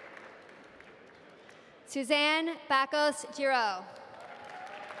 Suzanne Bacos Giraud.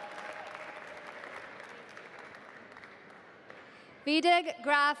 Vidig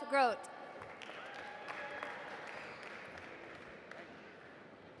Graf Grote.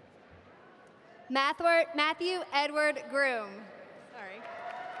 Matthew Edward Groom. Sorry.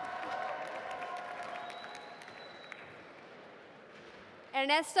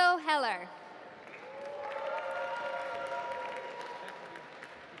 Ernesto Heller.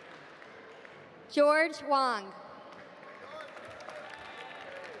 George Wong.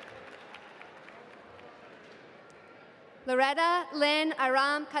 Loretta Lynn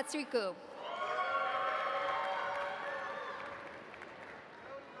Aram Katsriku.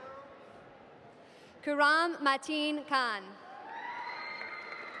 Kuram Mateen Khan.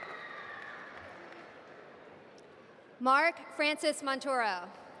 Mark Francis Montoro.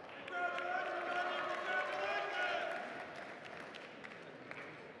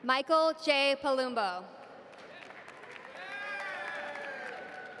 Michael J. Palumbo.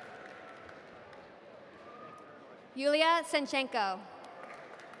 Yulia Senchenko.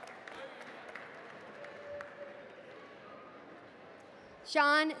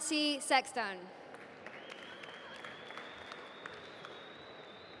 Sean C. Sexton.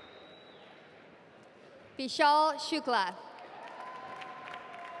 Vishal Shukla.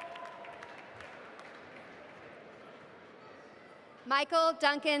 Michael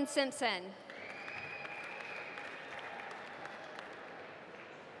Duncan Simpson.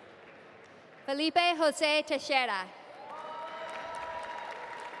 Felipe Jose Teixeira.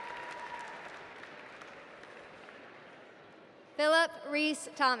 Philip Reese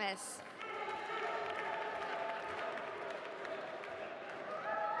Thomas.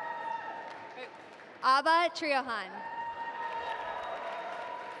 Abba Triohan.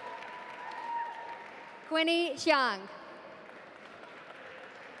 Quinny Xiang.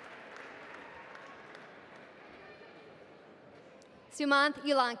 Sumanth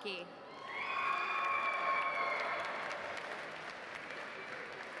Yulanki.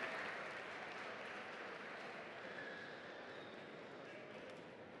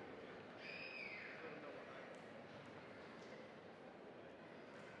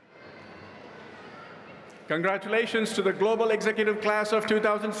 Congratulations to the Global Executive Class of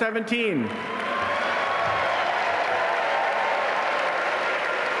 2017.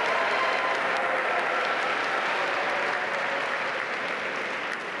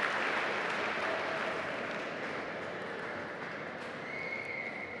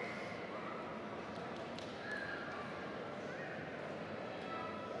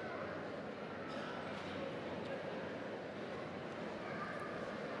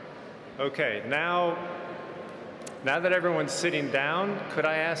 Okay, now that everyone's sitting down, could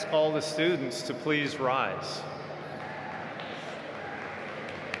I ask all the students to please rise?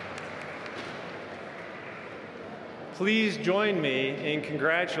 Please join me in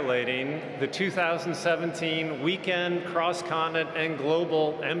congratulating the 2017 Weekend Cross-Continent and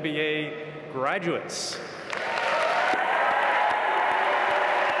Global MBA graduates.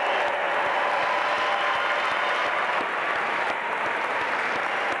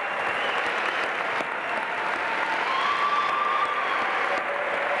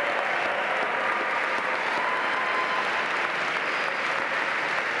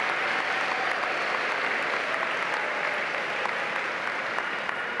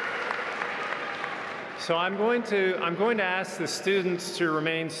 So I'm going to ask the students to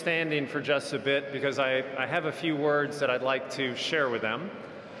remain standing for just a bit because I have a few words that I'd like to share with them.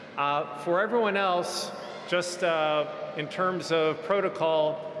 For everyone else, just in terms of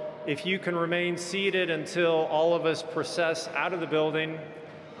protocol, if you can remain seated until all of us process out of the building,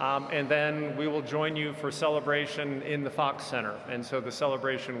 and then we will join you for celebration in the Fox Center, and so the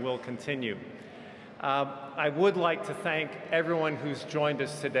celebration will continue. I would like to thank everyone who's joined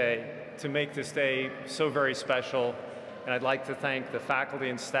us today to make this day so very special. And I'd like to thank the faculty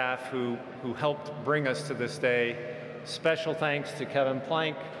and staff who helped bring us to this day. Special thanks to Kevin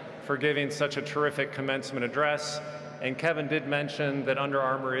Plank for giving such a terrific commencement address. And Kevin did mention that Under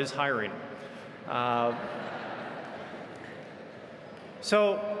Armour is hiring.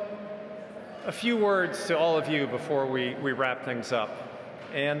 So a few words to all of you before we wrap things up.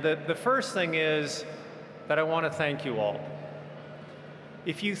 And the first thing is that I want to thank you all.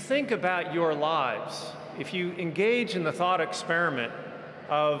 If you think about your lives, if you engage in the thought experiment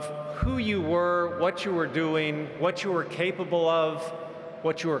of who you were, what you were doing, what you were capable of,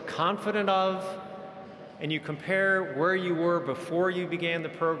 what you were confident of, and you compare where you were before you began the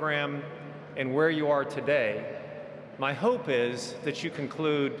program and where you are today, my hope is that you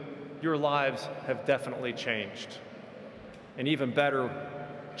conclude your lives have definitely changed, and even better,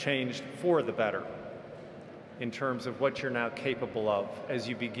 changed for the better, in terms of what you're now capable of as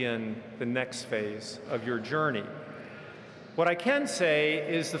you begin the next phase of your journey. What I can say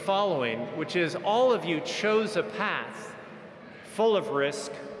is the following, which is all of you chose a path full of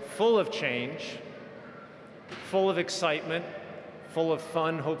risk, full of change, full of excitement, full of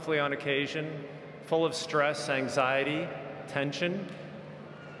fun, hopefully on occasion, full of stress, anxiety, tension.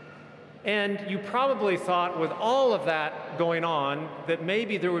 And you probably thought with all of that going on that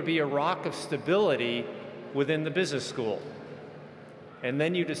maybe there would be a rock of stability within the business school. And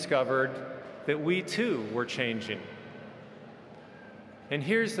then you discovered that we too were changing. And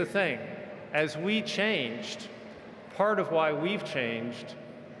here's the thing, as we changed, part of why we've changed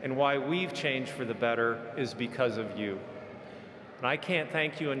and why we've changed for the better is because of you. And I can't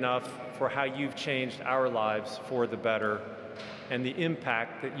thank you enough for how you've changed our lives for the better and the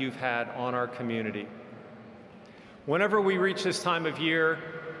impact that you've had on our community. Whenever we reach this time of year,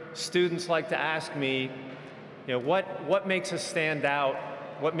 students like to ask me, what makes us stand out?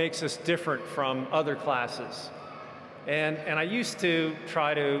 What makes us different from other classes? And I used to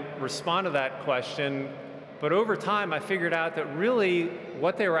try to respond to that question, but over time I figured out that really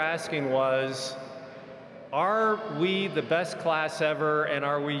what they were asking was, are we the best class ever and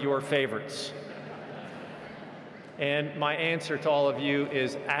are we your favorites? And my answer to all of you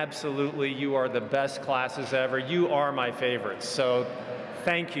is absolutely, you are the best classes ever. You are my favorites. So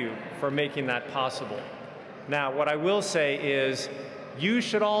thank you for making that possible. Now, what I will say is, you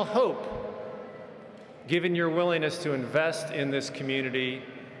should all hope, given your willingness to invest in this community,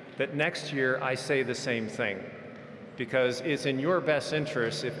 that next year I say the same thing. Because it's in your best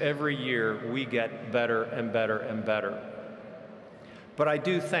interest if every year we get better and better and better. But I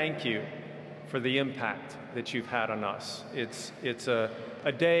do thank you for the impact that you've had on us. It's a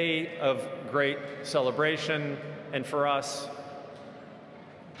day of great celebration, and for us,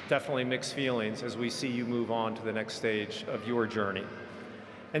 definitely mixed feelings as we see you move on to the next stage of your journey.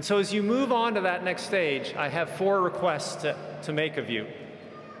 And so as you move on to that next stage, I have 4 requests to make of you.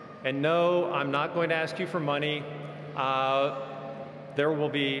 And no, I'm not going to ask you for money. There will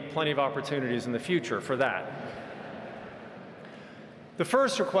be plenty of opportunities in the future for that. The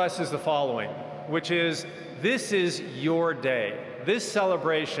first request is the following, which is, this is your day. This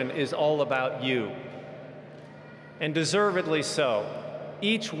celebration is all about you, and deservedly so.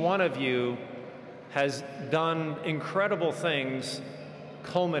 Each one of you has done incredible things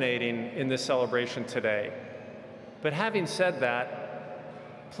culminating in this celebration today. But having said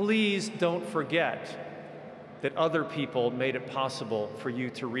that, please don't forget that other people made it possible for you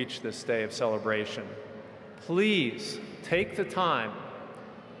to reach this day of celebration. Please take the time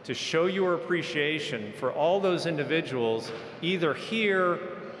to show your appreciation for all those individuals, either here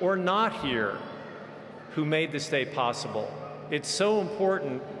or not here, who made this day possible. It's so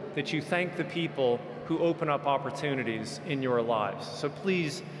important that you thank the people who open up opportunities in your lives. So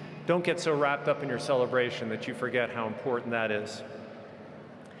please don't get so wrapped up in your celebration that you forget how important that is.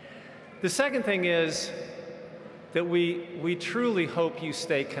 The second thing is that we truly hope you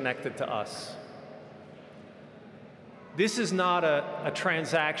stay connected to us. This is not a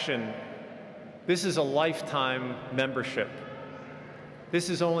transaction. This is a lifetime membership. This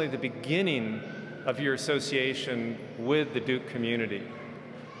is only the beginning of your association with the Duke community.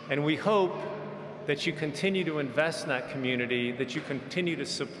 And we hope that you continue to invest in that community, that you continue to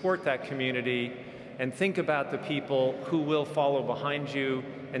support that community, and think about the people who will follow behind you,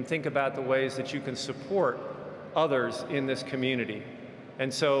 and think about the ways that you can support others in this community.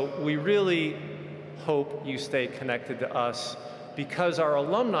 And so we really hope you stay connected to us, because our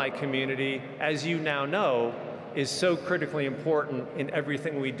alumni community, as you now know, is so critically important in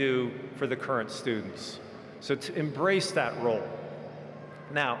everything we do for the current students. So to embrace that role.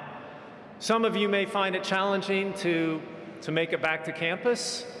 Now, some of you may find it challenging to make it back to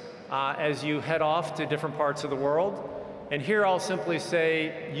campus as you head off to different parts of the world. And here I'll simply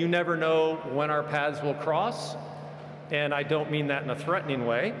say, you never know when our paths will cross. And I don't mean that in a threatening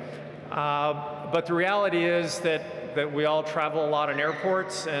way. But the reality is that we all travel a lot in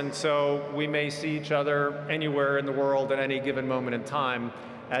airports, and so we may see each other anywhere in the world at any given moment in time,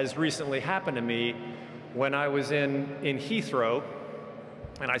 as recently happened to me when I was in Heathrow,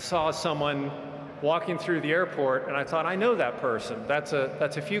 and I saw someone walking through the airport, and I thought, I know that person. That's a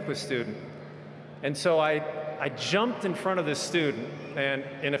Fuqua student. And so I jumped in front of this student,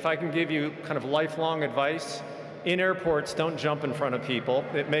 and if I can give you kind of lifelong advice, in airports, don't jump in front of people.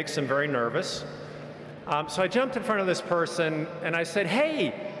 It makes them very nervous. So I jumped in front of this person, and I said,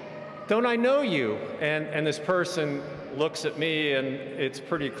 hey, don't I know you? And this person looks at me, and it's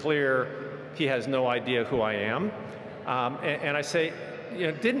pretty clear he has no idea who I am. And I say,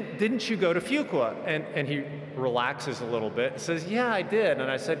 didn't you go to Fuqua? And he relaxes a little bit and says, yeah, I did. And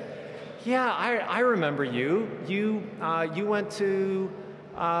I said, yeah, I remember you. You went to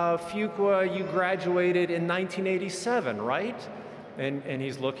Fuqua, you graduated in 1987, right? And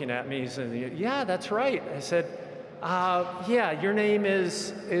he's looking at me, he's saying, yeah, that's right. I said, yeah, your name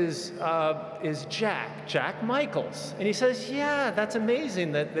is Jack Michaels. And he says, yeah, that's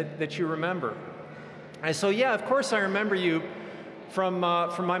amazing that you remember. I said, yeah, of course I remember you from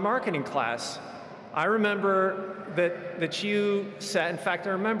my marketing class. I remember that you sat, in fact,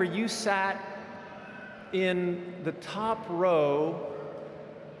 I remember you sat in the top row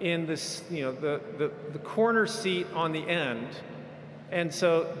in this, the corner seat on the end. And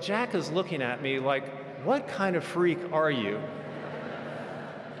so Jack is looking at me like, what kind of freak are you?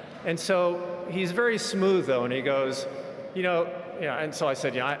 And so he's very smooth though, and he goes, and so I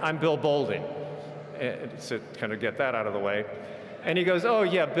said, I'm Bill Bolding, to kind of get that out of the way. And he goes, oh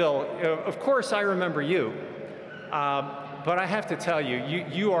yeah, Bill, of course I remember you. But I have to tell you,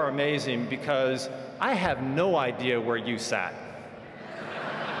 you are amazing because I have no idea where you sat.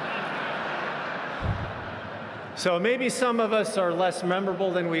 So maybe some of us are less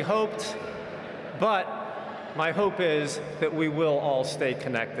memorable than we hoped, but my hope is that we will all stay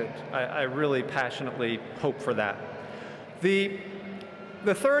connected. I really passionately hope for that. The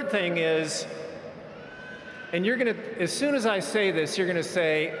third thing is, and you're going to, as soon as I say this, you're going to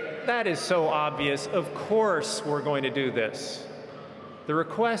say, that is so obvious. Of course we're going to do this. The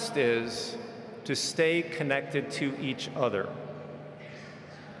request is to stay connected to each other.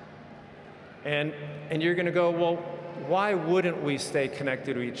 And you're going to go, well, why wouldn't we stay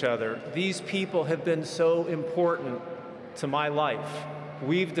connected to each other? These people have been so important to my life.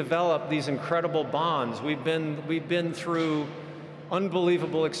 We've developed these incredible bonds. We've been through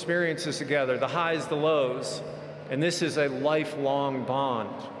unbelievable experiences together, the highs, the lows, and this is a lifelong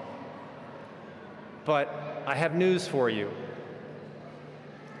bond. But I have news for you.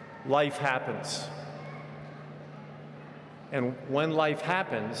 Life happens. And when life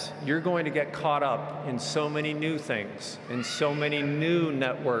happens, you're going to get caught up in so many new things, in so many new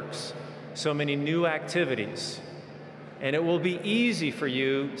networks, so many new activities. And it will be easy for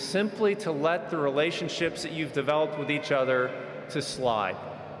you simply to let the relationships that you've developed with each other to slide.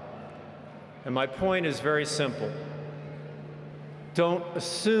 And my point is very simple. Don't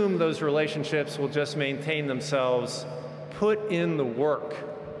assume those relationships will just maintain themselves. Put in the work.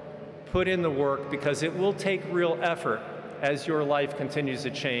 Put in the work, because it will take real effort as your life continues to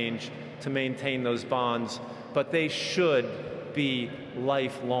change to maintain those bonds, but they should be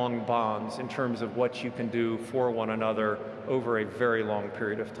lifelong bonds in terms of what you can do for one another over a very long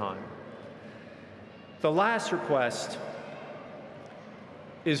period of time. The last request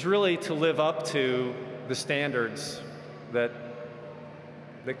is really to live up to the standards that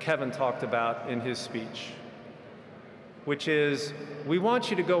Kevin talked about in his speech, which is, we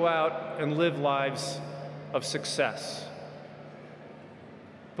want you to go out and live lives of success.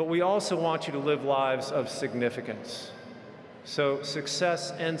 But we also want you to live lives of significance. So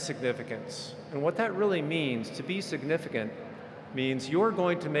success and significance. And what that really means, to be significant, means you're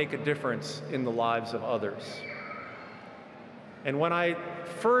going to make a difference in the lives of others. And when I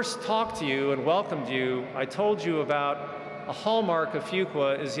first talked to you and welcomed you, I told you about a hallmark of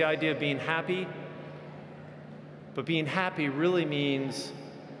Fuqua is the idea of being happy. But being happy really means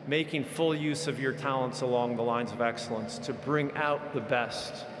making full use of your talents along the lines of excellence to bring out the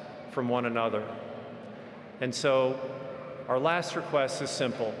best from one another. And so our last request is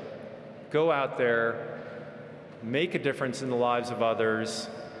simple. Go out there, make a difference in the lives of others,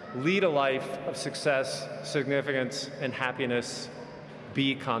 lead a life of success, significance, and happiness.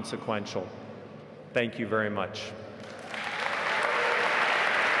 Be consequential. Thank you very much.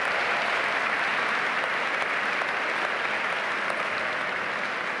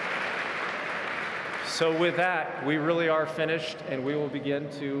 So with that, we really are finished, and we will begin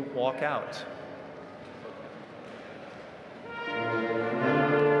to walk out.